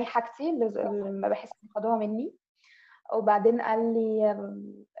اداني حاجتي اللي المباحث خدوها مني، وبعدين قال لي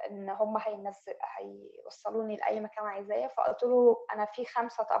ان هم هيوصلوني لاي مكان عايزاه. فقلت له انا في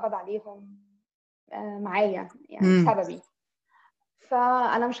 5 اتقبض عليهم معايا يعني بسببي،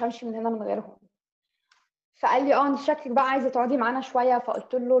 فانا مش همشي من هنا من غيرهم. فقال لي انت شكلك بقى عايزه تقعدي معانا شويه.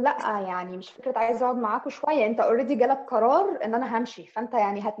 فقلت له لا، يعني مش فكره عايزه اقعد معاكم شويه، انت اوريدي جالك قرار ان انا همشي، فانت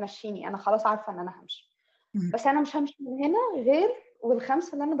يعني هتمشيني، انا خلاص عارفه ان انا همشي. مم. بس انا مش همشي من هنا غير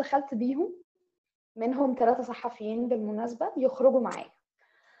والخمسه اللي انا دخلت بيهم، منهم 3 صحفيين بالمناسبه، يخرجوا معايا.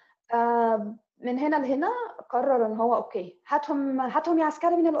 من هنا لهنا قرر ان هو اوكي، هاتهم هاتهم يا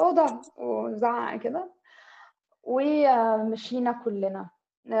عسكري من الاوضه، وزعق كده. ومشينا كلنا،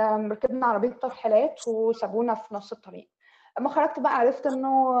 ركبنا عربيه ترحيلات وسابونا في نص الطريق. لما خرجت بقى عرفت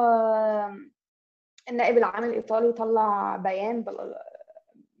انه النائب العام الايطالي طلع بيان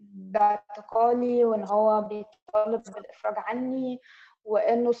باعتقالي، وان هو بيطالب بالافراج عني،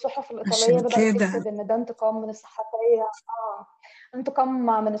 وانه الصحف الايطاليه عشان بدات كده تكتب ان ده انتقام من الصحفيه. انتقام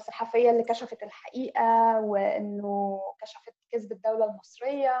من الصحفيه اللي كشفت الحقيقه، وانه كشفت كذب الدوله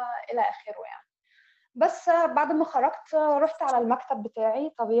المصريه الى اخره يعني. بس بعد ما خرجت رحت على المكتب بتاعي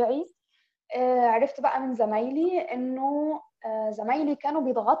طبيعي. عرفت بقى من زمايلي انه زمايلي كانوا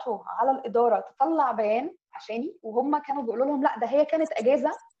بيضغطوا على الاداره تطلع بيان عشاني، وهم كانوا بيقولوا لهم لا ده هي كانت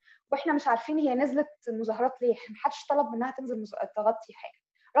اجازه، واحنا مش عارفين هي نزلت مظاهرات ليه، محدش طلب منها تنزل تغطي حاجه،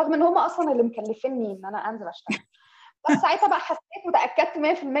 رغم ان هم اصلا اللي مكلفيني ان انا انزل اشتغل. بس ساعتها بقى حسيت وتاكدت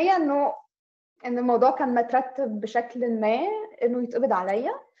 100% ان الموضوع كان مترتب بشكل ما انه يتقبض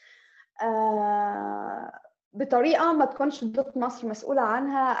عليا، بطريقه ما تكونش ضد مصر مسؤوله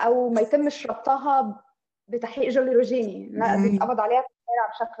عنها، او ما يتمش ربطها بتحقيق جولي روجيني، لا دي مم. اتقبض عليها في الشارع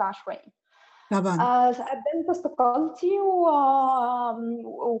بشكل عشوائي. طبعا. قدمت استقالتي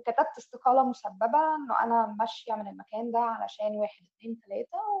وكتبت استقالة مسببة انه انا ماشية من المكان ده علشان 1 2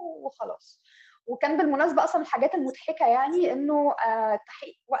 3 وخلاص. وكان بالمناسبة اصلا الحاجات المضحكة يعني انه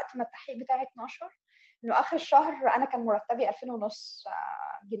التحقيق، وقت ما التحقيق بتاعي 12، انه اخر الشهر انا كان مرتبي 2500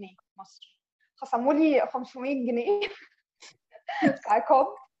 جنيه مصري، خصموا لي 500 جنيه كعقاب.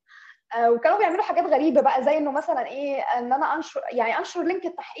 وكانوا بيعملوا حاجات غريبه بقى، زي انه مثلا ايه، ان انا انشر لينك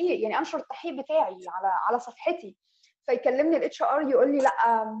التحقيق، يعني انشر التحقيق بتاعي على صفحتي. فيكلمني الاتش ار يقول لي لا،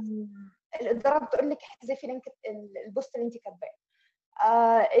 الاداره بتقول لك احذفي لينك البوست اللي انت كاتباه.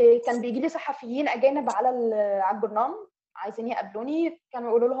 كان بيجي لي صحفيين اجانب على الجورنال عايزين يقابلوني، كانوا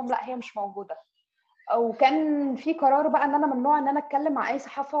يقولوا لهم لا هي مش موجوده. او كان في قرار بقى ان انا ممنوع ان انا اتكلم مع اي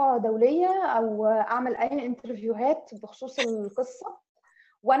صحافه دوليه او اعمل اي انترفيوهات بخصوص القصه.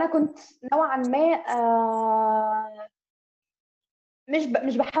 وانا كنت نوعا ما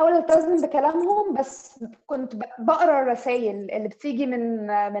مش بحاول التزم بكلامهم، بس كنت بقرا الرسائل اللي بتيجي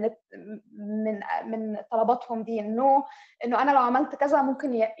من طلباتهم دي، انه انا لو عملت كذا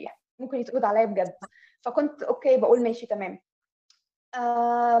ممكن ممكن يتقبض عليا بجد. فكنت اوكي بقول ماشي تمام.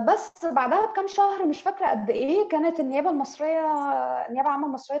 بس بعدها بكام شهر مش فاكره قد ايه، كانت النيابه العامه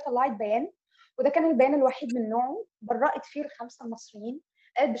المصريه طلعت بيان، وده كان البيان الوحيد من نوعه، برأت فيه ال5 المصريين،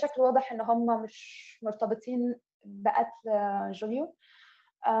 قالت بشكل واضح ان هم مش مرتبطين بقتل جوليو،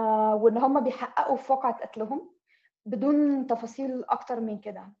 وان هم بيحققوا في واقعة قتلهم، بدون تفاصيل اكتر من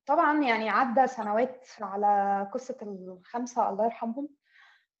كده. طبعا يعني عدى سنوات على قصة ال5 الله يرحمهم،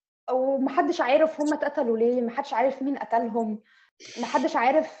 ومحدش عارف هم اتقتلوا ليه، محدش عارف مين قتلهم، محدش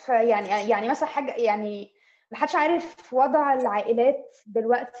عارف يعني مثلا حاجة يعني، محدش عارف وضع العائلات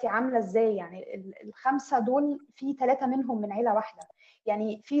دلوقتي عاملة ازاي. يعني ال5 دول في 3 منهم من عيلة واحدة،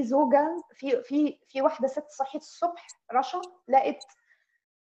 يعني في زوجة، في واحدة ست صحيت الصبح رشا لقت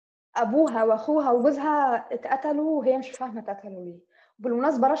ابوها واخوها وجوزها اتقتلوا، وهي مش فاهمة اتقتلوا ليه.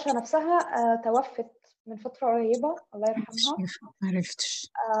 بالمناسبة رشا نفسها توفت من فترة قريبة الله يرحمها.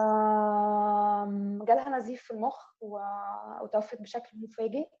 معرفتش. جالها نزيف في المخ وتوفت بشكل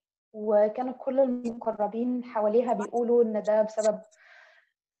مفاجئ، وكانوا كل المقربين حواليها بيقولوا ان ده بسبب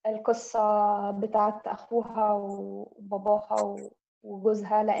القصة بتاعت اخوها وباباها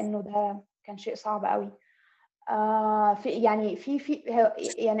وجوزها، لانه ده كان شيء صعب قوي. في يعني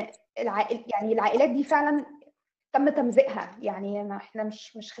يعني يعني العائلات دي فعلا تم تمزيقها، يعني احنا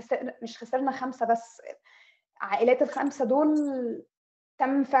مش خسرنا 5 بس، عائلات ال5 دول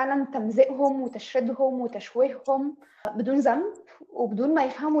تم فعلا تمزيقهم وتشريدهم وتشويههم بدون ذنب، وبدون ما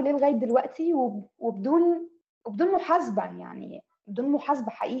يفهموا ليه لغايه دلوقتي، وبدون محاسبه، يعني بدون محاسبه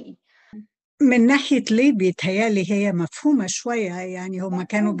حقيقي. من ناحية ليه بيتهيالي هي مفهومة شوية، يعني هم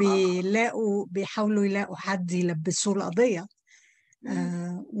كانوا مفهوم اه. بيحاولوا يلاقوا حد يلبسوا القضية.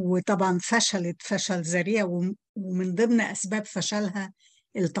 وطبعا فشلت فشل ذريع، ومن ضمن أسباب فشلها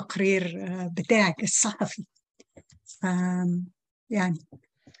التقرير بتاعك الصحفي. ف يعني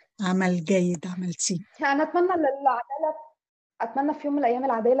عمل جيد عملتيه. انا اتمنى العداله، اتمنى في يوم من الايام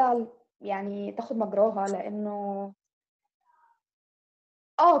العداله يعني تاخد مجراها، لانه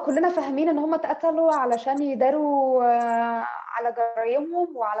كلنا فاهمين ان هم اتقتلوا علشان يداروا على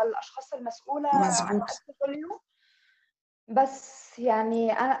جرايمهم وعلى الاشخاص المسؤوله عن مظبوط. قتل جوليو. بس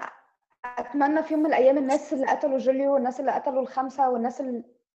يعني انا اتمنى في يوم من الايام الناس اللي قتلوا جوليو والناس اللي قتلوا الخمسه والناس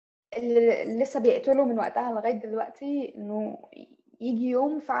اللي لسه بيقتلوا من وقتها لغايه دلوقتي، انه يجي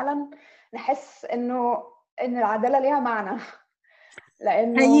يوم فعلا نحس ان العداله ليها معنى.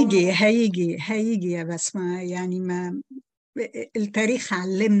 لانه هيجي يا بسمة، يعني ما التاريخ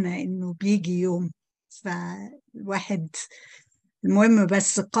علمنا انه بيجي يوم. فالواحد المهم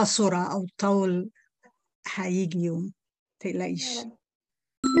بس قصر او طول، هيجي يوم، يا تقلقيش. رب.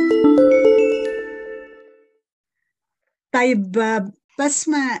 طيب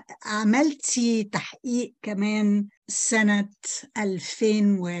بسمة، عملتي تحقيق كمان سنة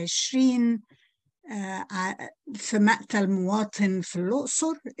 2020 في مقتل مواطن في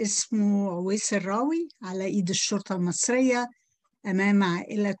الأقصر اسمه عويس الراوي على إيد الشرطة المصرية أمام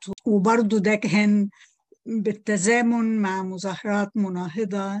عائلته، وبرضو ده كان بالتزامن مع مظاهرات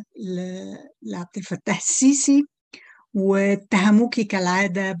مناهضة لعبد الفتاح السيسي، واتهموكي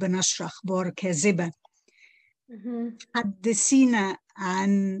كالعادة بنشر أخبار كاذبة. مهم. حدثينا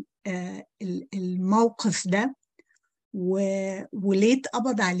عن الموقف ده، وليه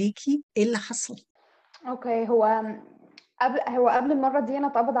اتقبض عليكي؟ ايه اللي حصل؟ اوكي. هو قبل المره دي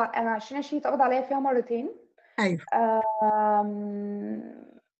انا 2020 اتقبض عليا فيها مرتين. ايوه.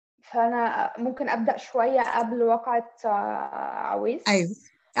 آم، فانا ممكن ابدا شويه قبل واقعه ايوه. عويس.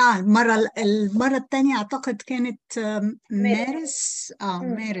 المرة التانية اعتقد كانت مارس.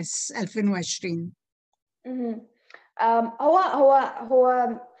 مارس 2020. مهم.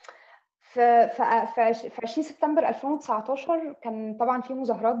 هو في 20 سبتمبر 2019 كان طبعا في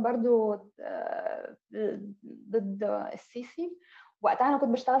مظاهرات برضو ضد السيسي. وقتها انا كنت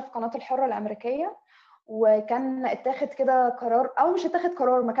بشتغل في قناة الحرة الأمريكية، وكان اتاخد كده قرار او مش اتاخد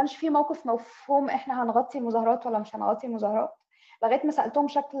قرار، ما كانش في موقف مفهوم احنا هنغطي المظاهرات ولا مش هنغطي المظاهرات، لغايه ما سالتهم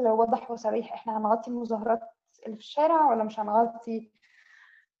بشكل واضح وصريح احنا هنغطي المظاهرات اللي في الشارع ولا مش هنغطي.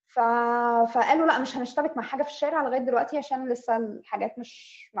 ف... فقالوا لا مش هنشترك مع حاجه في الشارع لغايه دلوقتي عشان لسه الحاجات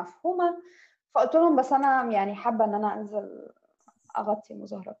مش مفهومه. فقلت لهم بس انا يعني حابه ان انا انزل اغطي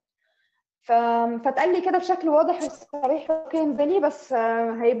المظاهرات. ف... فتقال لي كده بشكل واضح وصريح اوكي انزلي، بس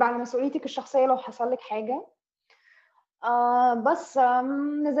هيبقى على مسؤوليتك الشخصيه لو حصل لك حاجه. بس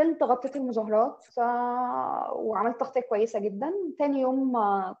نزلت غطيت المظاهرات وعملت تغطية كويسة جدا. تاني يوم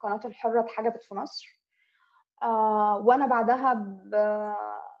قناة الحرة اتحجبت في مصر. وأنا بعدها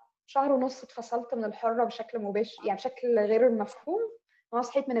بشهر ونص اتفصلت من الحرة بشكل مباشر، يعني بشكل غير مفهوم. أنا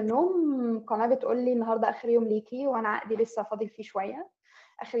صحيت من النوم قناة بتقول لي النهاردة آخر يوم ليكي، وأنا عقدي لسه فاضل فيه شوية.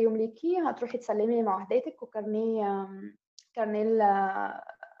 آخر يوم ليكي هتروحي تسلمي معاهداتك وكارنيه، كارنيه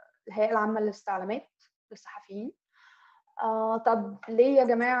الهيئة العامة للاستعلامات للصحفيين. طب ليه يا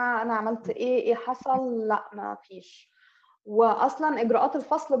جماعة أنا عملت إيه حصل؟ لا ما فيش. وأصلا إجراءات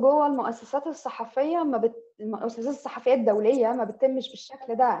الفصل جوه المؤسسات الصحفية المؤسسات الصحفية الدولية ما بتتمش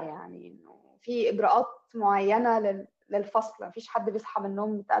بالشكل ده، يعني إنه في إجراءات معينة للفصل، مفيش حد بيصحى من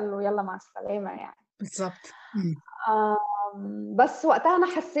النوم يتقال له يلا مع السلامة يعني. بالظبط. بس وقتها انا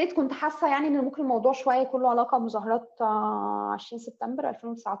كنت حاسه يعني ان ممكن الموضوع شويه كله علاقه بمظاهرات 20 سبتمبر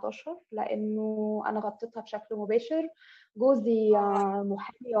 2019، لانه انا غطيتها بشكل مباشر. جوزي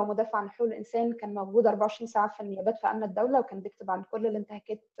محامي ومدافع عن حقوق الانسان، كان موجود 24 ساعه في النيابات في امن الدوله، وكان بيكتب عن كل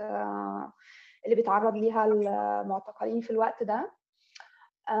الانتهاكات اللي بيتعرض ليها المعتقلين في الوقت ده.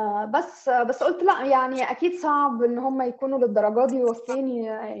 بس قلت لا يعني اكيد صعب ان هم يكونوا للدرجه دي واصلين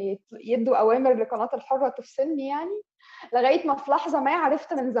يدوا اوامر لقناه الحره تفصلني يعني. لغايه ما في لحظه ما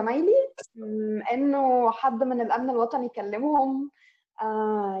عرفت من زمايلي انه حد من الامن الوطني كلمهم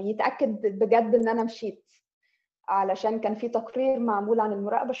يتاكد بجد ان انا مشيت، علشان كان في تقرير معمول عن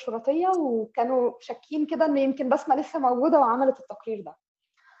المراقبه الشرطيه وكانوا شاكين كده ان يمكن بسمه لسه موجوده وعملت التقرير ده.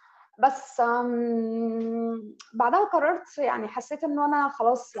 بس بعدها قررت يعني حسيت انه انا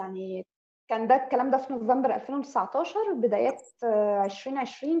خلاص يعني. كان ده الكلام ده في نوفمبر 2019. بدايات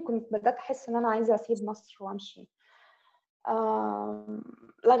 2020 كنت بدأت أحس إن أنا عايزة أسيب مصر وأمشي.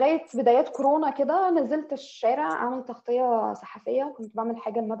 لغاية بدايات كورونا كده نزلت الشارع أعمل تغطية صحفية، كنت بعمل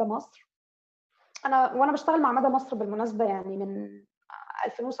حاجة لمدى مصر. وأنا بشتغل مع مدى مصر بالمناسبة يعني من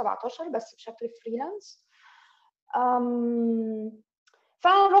 2017 بس بشكل فريلانس.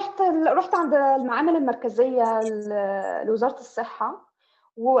 رحت عند المعامل المركزية لوزارة الصحة.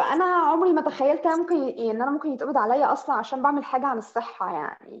 وانا عمري ما تخيلت ان انا ممكن يتقبض عليا اصلا عشان بعمل حاجه عن الصحه،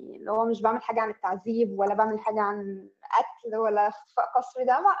 يعني اللي هو مش بعمل حاجه عن التعذيب ولا بعمل حاجه عن قتل ولا اختفاء قسري.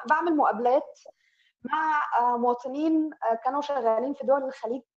 ده بعمل مقابلات مع مواطنين كانوا شغالين في دول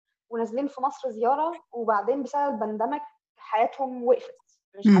الخليج ونازلين في مصر زياره، وبعدين بسبب البندمج حياتهم وقفت.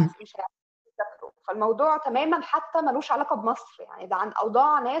 مش هيذاكروا. فالموضوع تماما حتى ملوش علاقه بمصر، يعني ده عن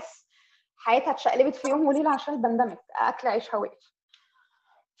اوضاع ناس حياتها اتشقلبت في يوم وليله عشان البندمج، اكل عيشها وقف.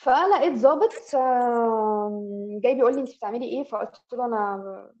 فلقيت ظابط جاي بيقول لي انت بتعملي ايه؟ فقلت له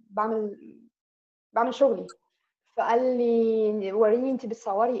انا بعمل شغلي. فقال لي وريني انت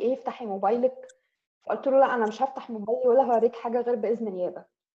بتصوري ايه، افتحي موبايلك. فقلت له لا انا مش هفتح موبايلي ولا هوريك حاجه غير باذن نيابه.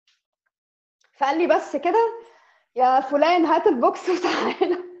 فقال لي بس كده يا فلان هات البوكس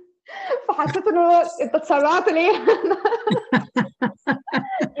وتعالى. فحسيت انه انت اتسرعت ليه؟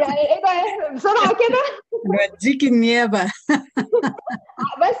 يعني ايه ده بسرعه كده؟ نوديك النيابة.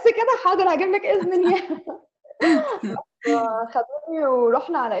 بس كده حاضر هجيب لك اذن نيابه. خدوني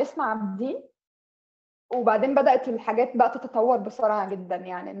ورحنا على اسم عابدين. وبعدين بدأت الحاجات بقى تتطور بسرعة جدا،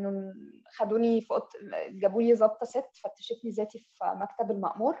 يعني انه خدوني في جابوا لي ضابطة ست فتشتني ذاتي في مكتب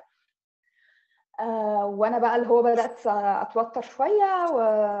المأمور. وانا بقى اللي هو بدأت اتوتر شوية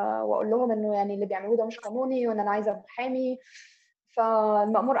واقول لهم انه يعني اللي بيعملوه ده مش قانوني وان انا عايزة محامي.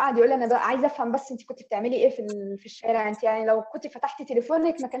 فالمأمور قعد يقول لي انا بقى عايزة افهم بس انت كنت بتعملي ايه في الشارع، انت يعني لو كنت فتحتي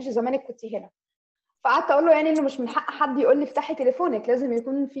تليفونك ما كانش زمانك كنت هنا. فقعدت اقول له يعني انه مش من حق حد يقول لي افتحي تليفونك، لازم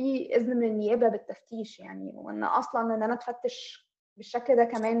يكون في اذن من النيابه بالتفتيش يعني، وان اصلا ان انا اتفتش بالشكل ده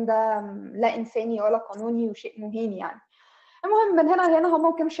كمان ده لا انساني ولا قانوني وشيء مهين يعني. المهم من هنا لهنا هم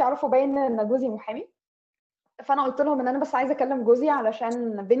ما كانوش يعرفوا باين ان جوزي محامي. فانا قلت لهم ان انا بس عايزه اكلم جوزي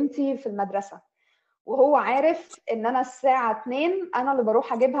علشان بنتي في المدرسه، وهو عارف ان انا الساعه 2 انا اللي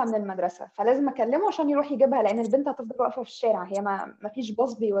بروح اجيبها من المدرسه، فلازم اكلمه عشان يروح يجيبها لان البنت هتفضل واقفه في الشارع، هي ما فيش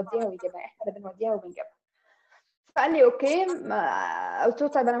باص بيوديها ويجيبها، احنا اللي بنوديها وبنجيبها. فقال لي اوكي. قلت له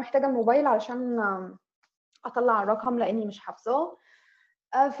طيب انا محتاجه الموبايل علشان اطلع الرقم لاني مش حافظاه.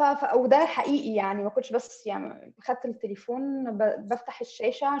 وده حقيقي يعني، ما كنتش بس يعني خدت التليفون بفتح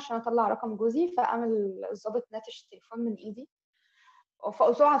الشاشه عشان اطلع رقم جوزي، فقام الضابط ناتش التليفون من ايدي.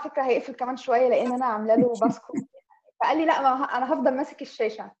 فقلت له على فكره هيقفل كمان شويه لان انا عامله له باسكو. فقال لي لا ما انا هفضل ماسك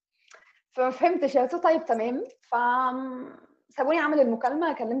الشاشه. فما فهمتش، قلت له طيب تمام. سابوني اعمل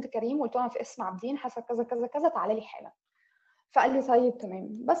المكالمه، كلمت كريم وقلت له انا في اسم عابدين حصل كذا كذا كذا تعالى لي حالا. فقال لي طيب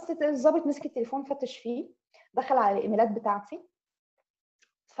تمام. بس الضابط مسك التليفون فتش فيه، دخل على الايميلات بتاعتي.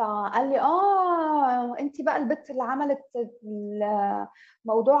 فقال لي انت بقى البت اللي عملت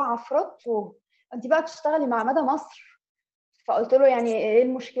موضوع عفروتو، انت بقى بتشتغلي مع مدى مصر. فقلت له يعني ايه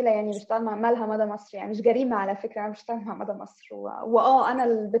المشكله يعني بشتغل مع مالها مدى مصر، يعني مش جريمه على فكره انا بشتغل مع مدى مصر انا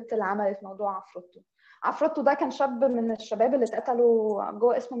البت اللي عملت موضوع عفروتو. عفروتو ده كان شاب من الشباب اللي اتقتلوا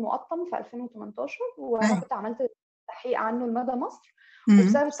جوه اسم المقطم في 2018، وانا أيوة. كنت عملت تحقيق عنه لمدى مصر. أمم.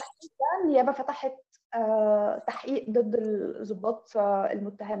 وبسبب التحقيق ده النيابه فتحت تحقيق ضد الضباط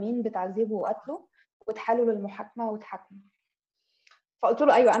المتهمين بتعذيبه وقتله، واتحالوا للمحاكمه واتحاكموا. فقلت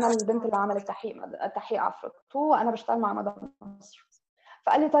له ايوه انا البنت اللي عملت تحقيق عفروتو وانا بشتغل مع مدى مصر.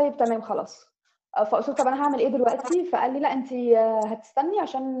 فقال لي طيب تمام خلاص. فقلت له طب انا هعمل ايه دلوقتي؟ فقال لي لا انت هتستني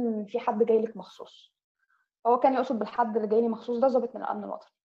عشان في حد جاي لك مخصوص. هو كان يقصد بالحد اللي جاي لي مخصوص ده ضابط من الامن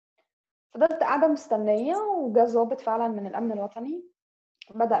الوطني. فضلت قاعده مستنيه وجا ضابط فعلا من الامن الوطني،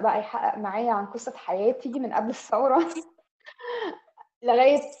 بدأ بقى يحقق معايا عن قصة حياتي من قبل الثورة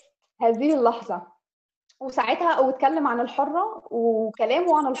لغاية هذه اللحظة. وساعتها اتكلم عن الحرة،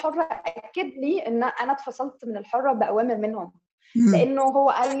 وكلامه عن الحرة أكد لي إن أنا اتفصلت من الحرة بأوامر منهم. أمم. لأنه هو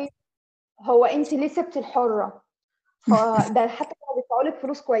قال لي هو أنت ليه سبتي الحرة؟ فده حتى كانوا بيدفعوا لك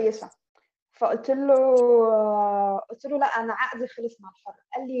فلوس كويسة. قلت له لا أنا عقدي خلص مع الحرة.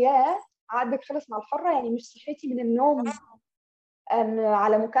 قال لي يا عقدك خلص مع الحرة يعني مش صحيتي من النوم ان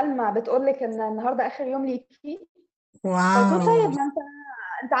على مكالمه بتقول لك ان النهارده اخر يوم ليكي؟ فقلت له واو. طيب ما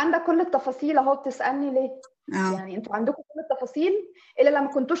انت عندك كل التفاصيل اهو، بتسالني ليه؟ اه. يعني انتوا عندكم كل التفاصيل الا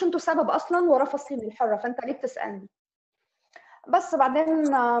لما كنتوش انتوا السبب اصلا ورا فصلي من الحره، فانت ليه بتسالني؟ بس بعدين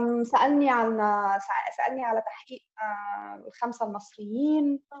سالني على تحقيق الخمسه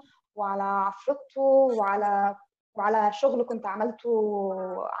المصريين، وعلى عفروتو، وعلى شغل كنت عملته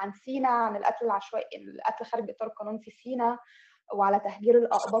عن سينا، عن القتل العشوائي، القتل خارج اطار القانون في سينا، وعلى تهجير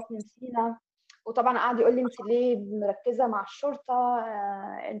الاقباط من سينا. وطبعا قعد يقول لي انت ليه مركزه مع الشرطه،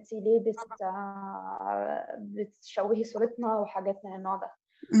 انت ليه بتشوهي صورتنا وحاجات من النوع ده.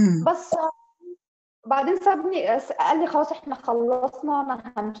 أمم. بس بعدين سابني قال لي خلاص احنا خلصنا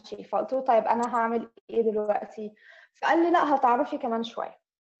انا همشي. فقلت له طيب انا هعمل ايه دلوقتي؟ فقال لي لا هتعرفي كمان شويه.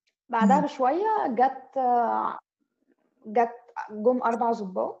 بعدها أمم. بشويه جت جم 4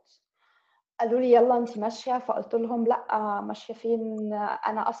 ضباط قالوا لي يلا انت ماشيه. فقلت لهم لا ماشيه فين؟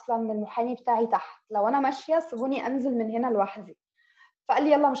 انا اصلا المحامي بتاعي تحت، لو انا ماشيه سيبوني انزل من هنا لوحدي. فقال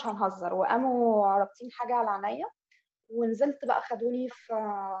لي يلا مش هنهزر، وقاموا رابطين حاجه على عينيا. ونزلت بقى خدوني في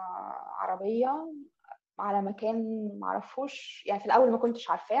عربيه على مكان معرفوش، يعني في الأول ما كنتش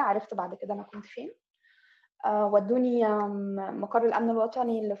عارفاه، عرفت بعد كده أنا كنت فين. ودوني مقر الأمن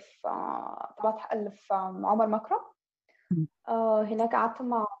الوطني اللي في اللي في عمر مكرم. هناك قعدت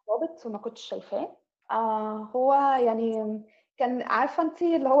مع ضابط وما كنتش شايفاه. هو يعني كان عارفه انت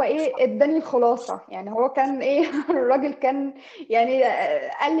اللي هو ايه، اداني الخلاصه. يعني هو كان ايه الراجل كان يعني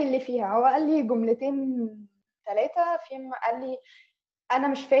قال لي اللي فيها. هو قال لي جملتين ثلاثه فيهم. قال لي انا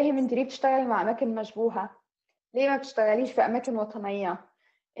مش فاهم انت ليه بتشتغلي مع اماكن مشبوهه، ليه ما بتشتغليش في اماكن وطنيه،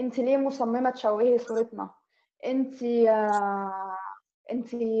 انت ليه مصممه تشوهي صورتنا، انت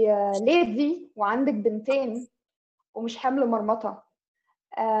انت ليدي وعندك بنتين ومش حمل مرمطه،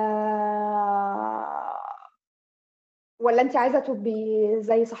 ولا انت عايزه تبقي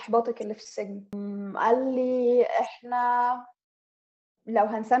زي صاحباتك اللي في السجن. قال لي احنا لو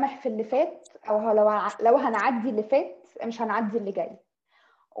هنسامح في اللي فات، او لو هنعدي اللي فات مش هنعدي اللي جاي.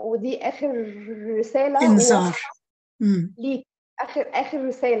 ودي اخر رساله انذار. ليك، اخر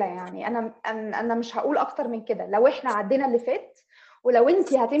رساله. يعني انا مش هقول اكتر من كده. لو احنا عدينا اللي فات، ولو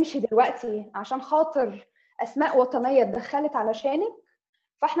انت هتمشي دلوقتي عشان خاطر اسماء وطنيه اتدخلت علشانك،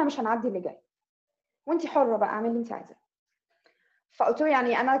 فاحنا مش هنعدي اللي جاي، وانت حره بقى اعملي اللي انت عايزاه. فقلت له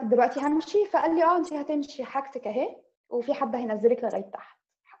يعني انا دلوقتي همشي؟ فقال لي انت هتمشي، حاجتك اهي، وفي حد هينزلك لغايه تحت.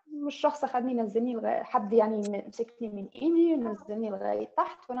 مش شخص خدني نزلني لغايه، حد يعني مسكني من ايدي ونزلني لغايه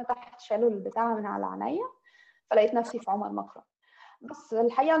تحت، وانا تحت شالوا البتاع من على عينيا. فلقيت نفسي في عمر مكرم. بس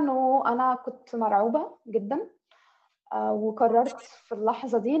الحقيقه انه انا كنت مرعوبه جدا. وقررت في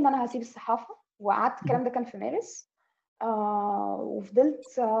اللحظه دي ان انا هسيب الصحافه. وقعدت، الكلام ده كان في مارس.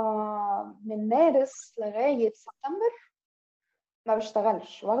 وفضلت من مارس لغايه سبتمبر ما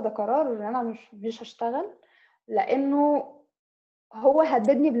بشتغلش، واخده قرار ان انا مش هشتغل، لانه هو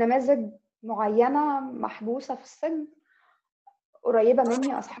هددني بنماذج معينه محبوسه في السجن قريبه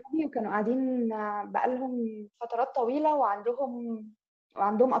مني، اصحابي، وكانوا قاعدين بقالهم فترات طويله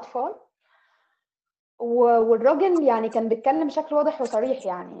وعندهم اطفال. والراجل يعني كان بيتكلم بشكل واضح وصريح،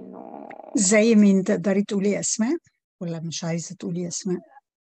 يعني انه زي مين؟ تقدري تقولي اسماء ولا مش عايزه تقولي اسماء؟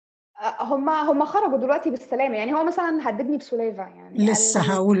 هم خرجوا دلوقتي بالسلامه. يعني هو مثلا هددني بسلافه، يعني قال لسه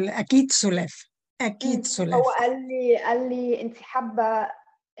لي هقول اكيد سلاف، اكيد هو سلاف. قال لي انت حابه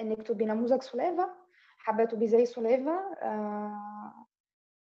انك تبقي نموذج سلافه، حابه تبقي زي سلافه،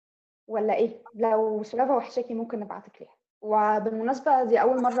 ولا ايه؟ لو سلافه وحشاكي ممكن نبعتك ليها. وبالمناسبه دي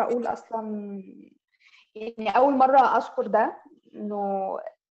اول مره اقول اصلا، يعني اول مره اذكر ده، انه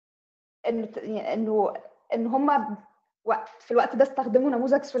انه ان هم في الوقت ده استخدموا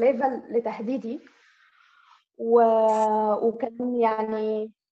نموذج سلافه لتهديدي. وكان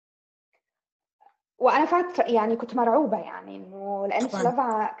يعني، وانا فعلا يعني كنت مرعوبه، يعني انه لان طبعا.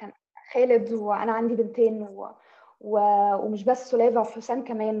 سلافة كان خالد وانا عندي بنتين ومش بس سلافة، وحسام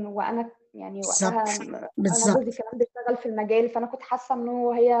كمان. وانا يعني بالظبط، وقتها انا جوزي بالظبط. كمان بيشتغل في المجال، فانا كنت حاسه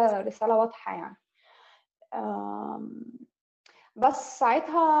انه هي رساله واضحه يعني. بس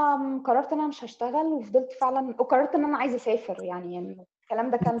ساعتها قررت ان انا مش هشتغل، وفضلت فعلا، وقررت ان انا عايزه اسافر. يعني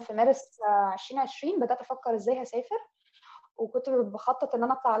الكلام ده كان في مارس 2020. بدات افكر ازاي هسافر، وكنت بخطط ان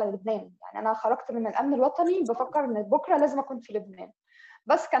انا اطلع على لبنان. يعني انا خرجت من الامن الوطني بفكر ان بكره لازم اكون في لبنان.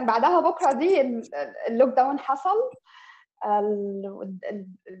 بس كان بعدها بكره دي اللوك داون حصل.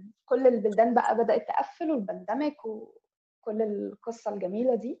 كل البلدان بقى بدات تقفل والبندمك وكل القصه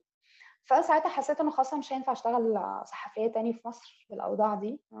الجميله دي. فساعتها حسيت انه خلاص مش هينفع اشتغل صحفيه تاني في مصر بالاوضاع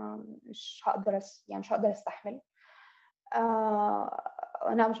دي. مش هقدر يعني مش هقدر استحمل.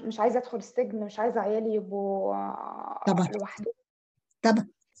 انا مش عايزه ادخل السجن، مش عايزه عيالي يبقوا طبعا، لوحدهم. طبعا.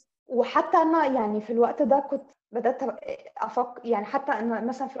 وحتى انا يعني في الوقت ده كنت بدات افكر، يعني حتى ان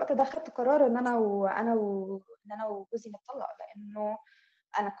مثلا في الوقت ده خدت قرار ان انا وجوزي نتطلق، لانه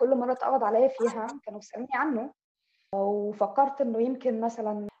انا كل مره اتقبض عليا فيها كانوا بيسالوني عنه. وفكرت انه يمكن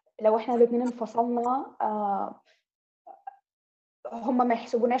مثلا لو احنا الاثنين انفصلنا هم ما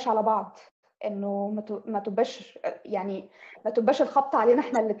يحسبوناش على بعض، انه ما تبقاش يعني ما تبقاش الخبط علينا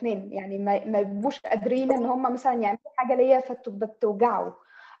احنا الاثنين. يعني ما يبقوش قادرين ان هم مثلا يعملوا حاجه ليا فتوجعوا،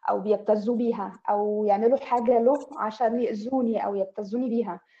 او بيبتزوا بيها، او يعملوا حاجه له عشان يأذوني او يبتزوني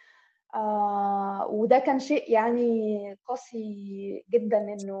بيها. وده كان شيء يعني قاسي جدا،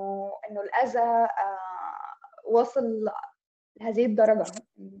 انه الاذى واصل لهذه الدرجه،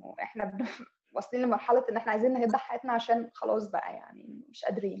 انه احنا واصلين لمرحله ان احنا عايزين نهد حياتنا عشان خلاص بقى يعني مش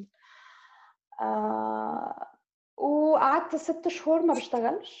قادرين. وقعدت 6 شهور ما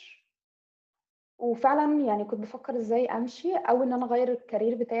بشتغلش. وفعلا يعني كنت بفكر ازاي امشي او ان انا اغير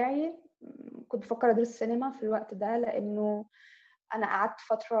الكارير بتاعي. كنت بفكر ادرس سينما في الوقت ده، لانه انا قعدت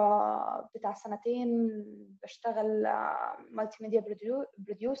فتره بتاع 2 بشتغل مالتي ميديا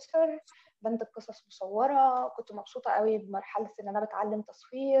بروديوسر، بنتج قصص مصوره. كنت مبسوطه قوي بمرحله ان انا بتعلم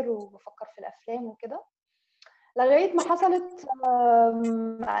تصوير وبفكر في الافلام وكده، لغايه ما حصلت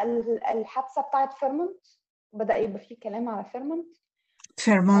الحادثه بتاعت فيرمونت. بدأ يبقى فيه كلام على فيرمونت.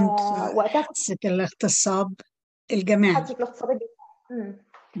 فيرمونت، وقتها كنت حادثة الاغتصاب الجماعي. حادثه الاغتصاب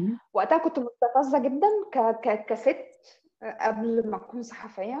وقتها كنت مستفزه جدا كست قبل ما اكون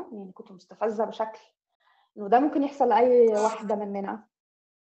صحفيه. يعني كنت مستفزه بشكل انه ده ممكن يحصل لاي واحده مننا.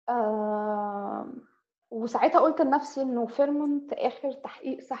 وساعتها قلت لنفسي انه فيرمونت اخر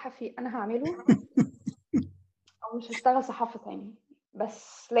تحقيق صحفي انا هعمله، او مش هشتغل صحافه تاني،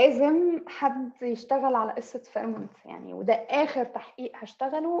 بس لازم حد يشتغل على قصه فيرمونت يعني، وده اخر تحقيق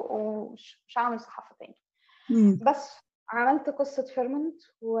هشتغله ومش هعمل صحافه تاني. بس عملت قصه فيرمونت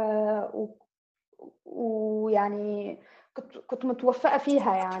ويعني كنت متوفقه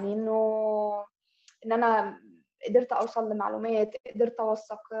فيها، يعني ان انا قدرت اوصل لمعلومات، قدرت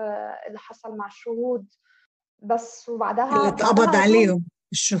اوثق اللي حصل مع الشهود. بس اللي وبعدها اتقبض على طول عليهم،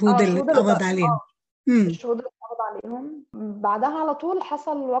 الشهود اللي الشهود اللي اتقبض عليهم. الشهود اللي اتقبض عليهم. بعدها على طول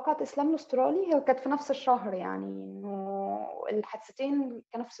حصل واقعة إسلام الأسترالي، هي كانت في نفس الشهر، يعني إنه الحادثتين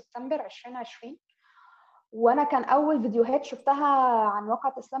كانوا في سبتمبر 2020. وأنا كان أول فيديوهات شفتها عن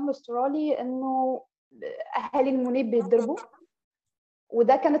واقعة إسلام الأسترالي إنه أهالي المنيب بيتضربوا،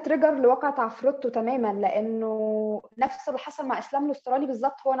 وده كان تريجر لواقعة عفروتو تماما، لأنه نفس اللي حصل مع إسلام الأسترالي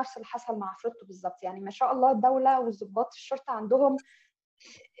بالظبط هو نفس اللي حصل مع عفروتو بالظبط. يعني ما شاء الله الدولة والضباط الشرطة عندهم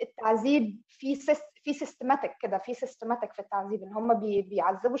التعذيب في سيستماتيك كده، في سيستماتيك في التعذيب، ان هم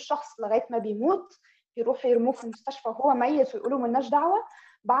بيعذبوا الشخص لغايه ما بيموت، يروحوا يرموه في المستشفى وهو ميت ويقولوا ملناش دعوه.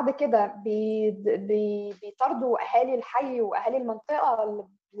 بعد كده بيطردوا اهالي الحي واهالي المنطقه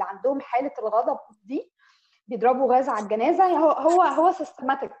اللي عندهم حاله الغضب دي، بيضربوا غاز على الجنازه. هو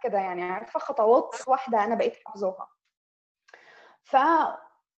سيستماتيك كده، يعني عارفه خطوات واحده انا بقيت حافظاها. ف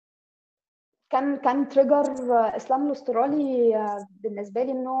كان تريجر اسلام الاسترالي بالنسبه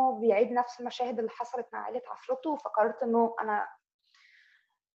لي انه بيعيد نفس المشاهد اللي حصلت مع عائله عفروتو. فقررت انه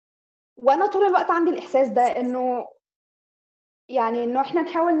وانا طول الوقت عندي الاحساس ده انه يعني انه احنا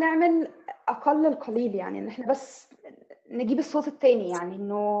نحاول نعمل اقل القليل، يعني ان احنا بس نجيب الصوت التاني، يعني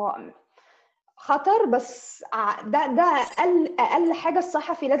انه خطر بس ده اقل حاجه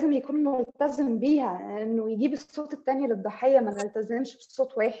الصحفي لازم يكون ملتزم بيها، انه يجيب الصوت التاني للضحيه. ما نلتزمش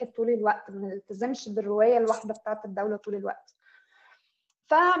بصوت واحد طول الوقت، ما نلتزمش بالروايه الواحده بتاعه الدوله طول الوقت.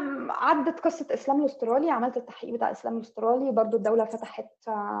 فعدت قصه اسلام الاسترالي، عملت التحقيق بتاع اسلام الاسترالي. برضو الدوله فتحت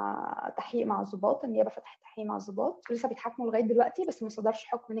تحقيق مع الضباط، النيابه فتحت تحقيق مع الضباط، لسه بيتحاكموا لغايه دلوقتي بس ما صدرش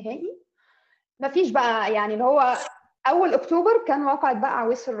حكم نهائي. ما فيش بقى يعني اللي هو اول اكتوبر كان واقعة بقى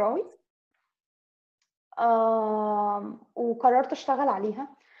عويس الراوي، وقررت اشتغل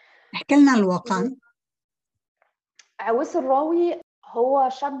عليها. احكي لنا الواقع. عويس الراوي هو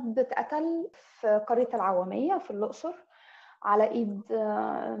شاب اتقتل في قرية العوامية في الأقصر على إيد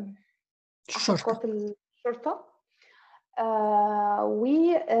أحد قوات الشرطة.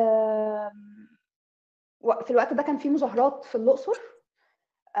 وفي الوقت ده كان في مظاهرات في الأقصر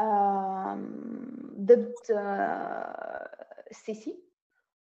ضد السيسي،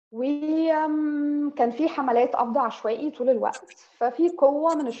 وكان في حملات قبض عشوائي طول الوقت. ففي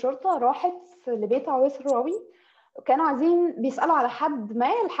قوة من الشرطة راحت لبيت عويس الراوي، كانوا عايزين بيسألوا على حد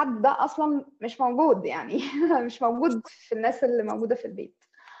ما. الحد ده أصلا مش موجود، يعني مش موجود في الناس اللي موجودة في البيت.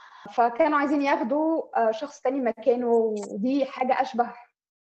 فكانوا عايزين ياخدوا شخص تاني مكانه، ودي حاجة أشبه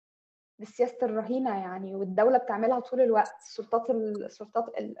بسياسة الرهينة يعني، والدولة بتعملها طول الوقت. السلطات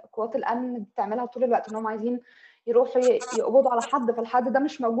قوات الأمن بتعملها طول الوقت، إنهم عايزين يروحوا يقبضوا على حد، فالحد ده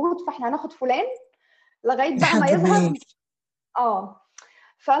مش موجود، فاحنا هناخد فلان لغاية بقى ما يظهر.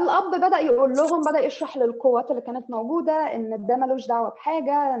 فالأب بدأ يقول لهم، بدأ يشرح للقوات اللي كانت موجودة إن ده ملوش دعوة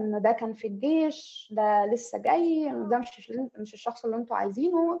بحاجة، إن ده كان في الجيش، ده لسه جاي، إن ده مش الشخص اللي انتوا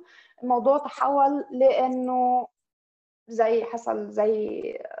عايزينه. الموضوع تحول لأنه حصل زي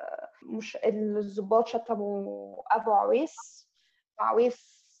مش الضباط شتموا أبو عويس،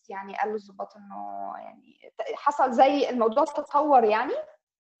 وعويس يعني قال للضباط إنه يعني حصل زي الموضوع تطور، يعني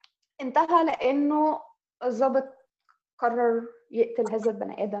انتهى لأنه الضابط قرر يقتل هذا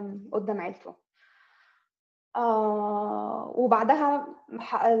البني آدم قدام عيلته. وبعدها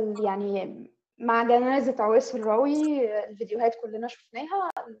يعني مع جنازة عويس الراوي الفيديوهات كلنا شفناها،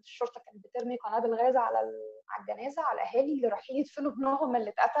 الشرطة كانت بترمي قنابل غاز على الجنازة، على الأهالي اللي رايحين يدفنوا ابنهم اللي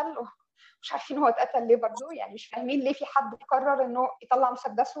اتقتل، مش عارفين هو اتقتل ليه برضه، يعني مش فاهمين ليه في حد قرر إنه يطلع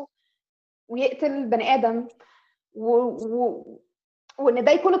مسدسه ويقتل بني آدم. وان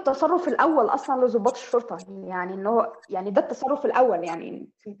ده يكون التصرف الاول اصلا لضباط الشرطه، يعني انه يعني ده التصرف الاول. يعني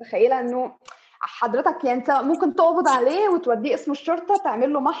انت متخيله انه حضرتك يعني انت ممكن تقبض عليه وتوديه اسم الشرطه،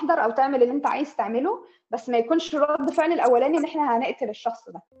 تعمل له محضر او تعمل اللي انت عايز تعمله، بس ما يكونش رد فعل الاولاني ان احنا هنقتل الشخص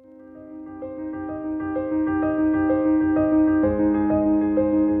ده.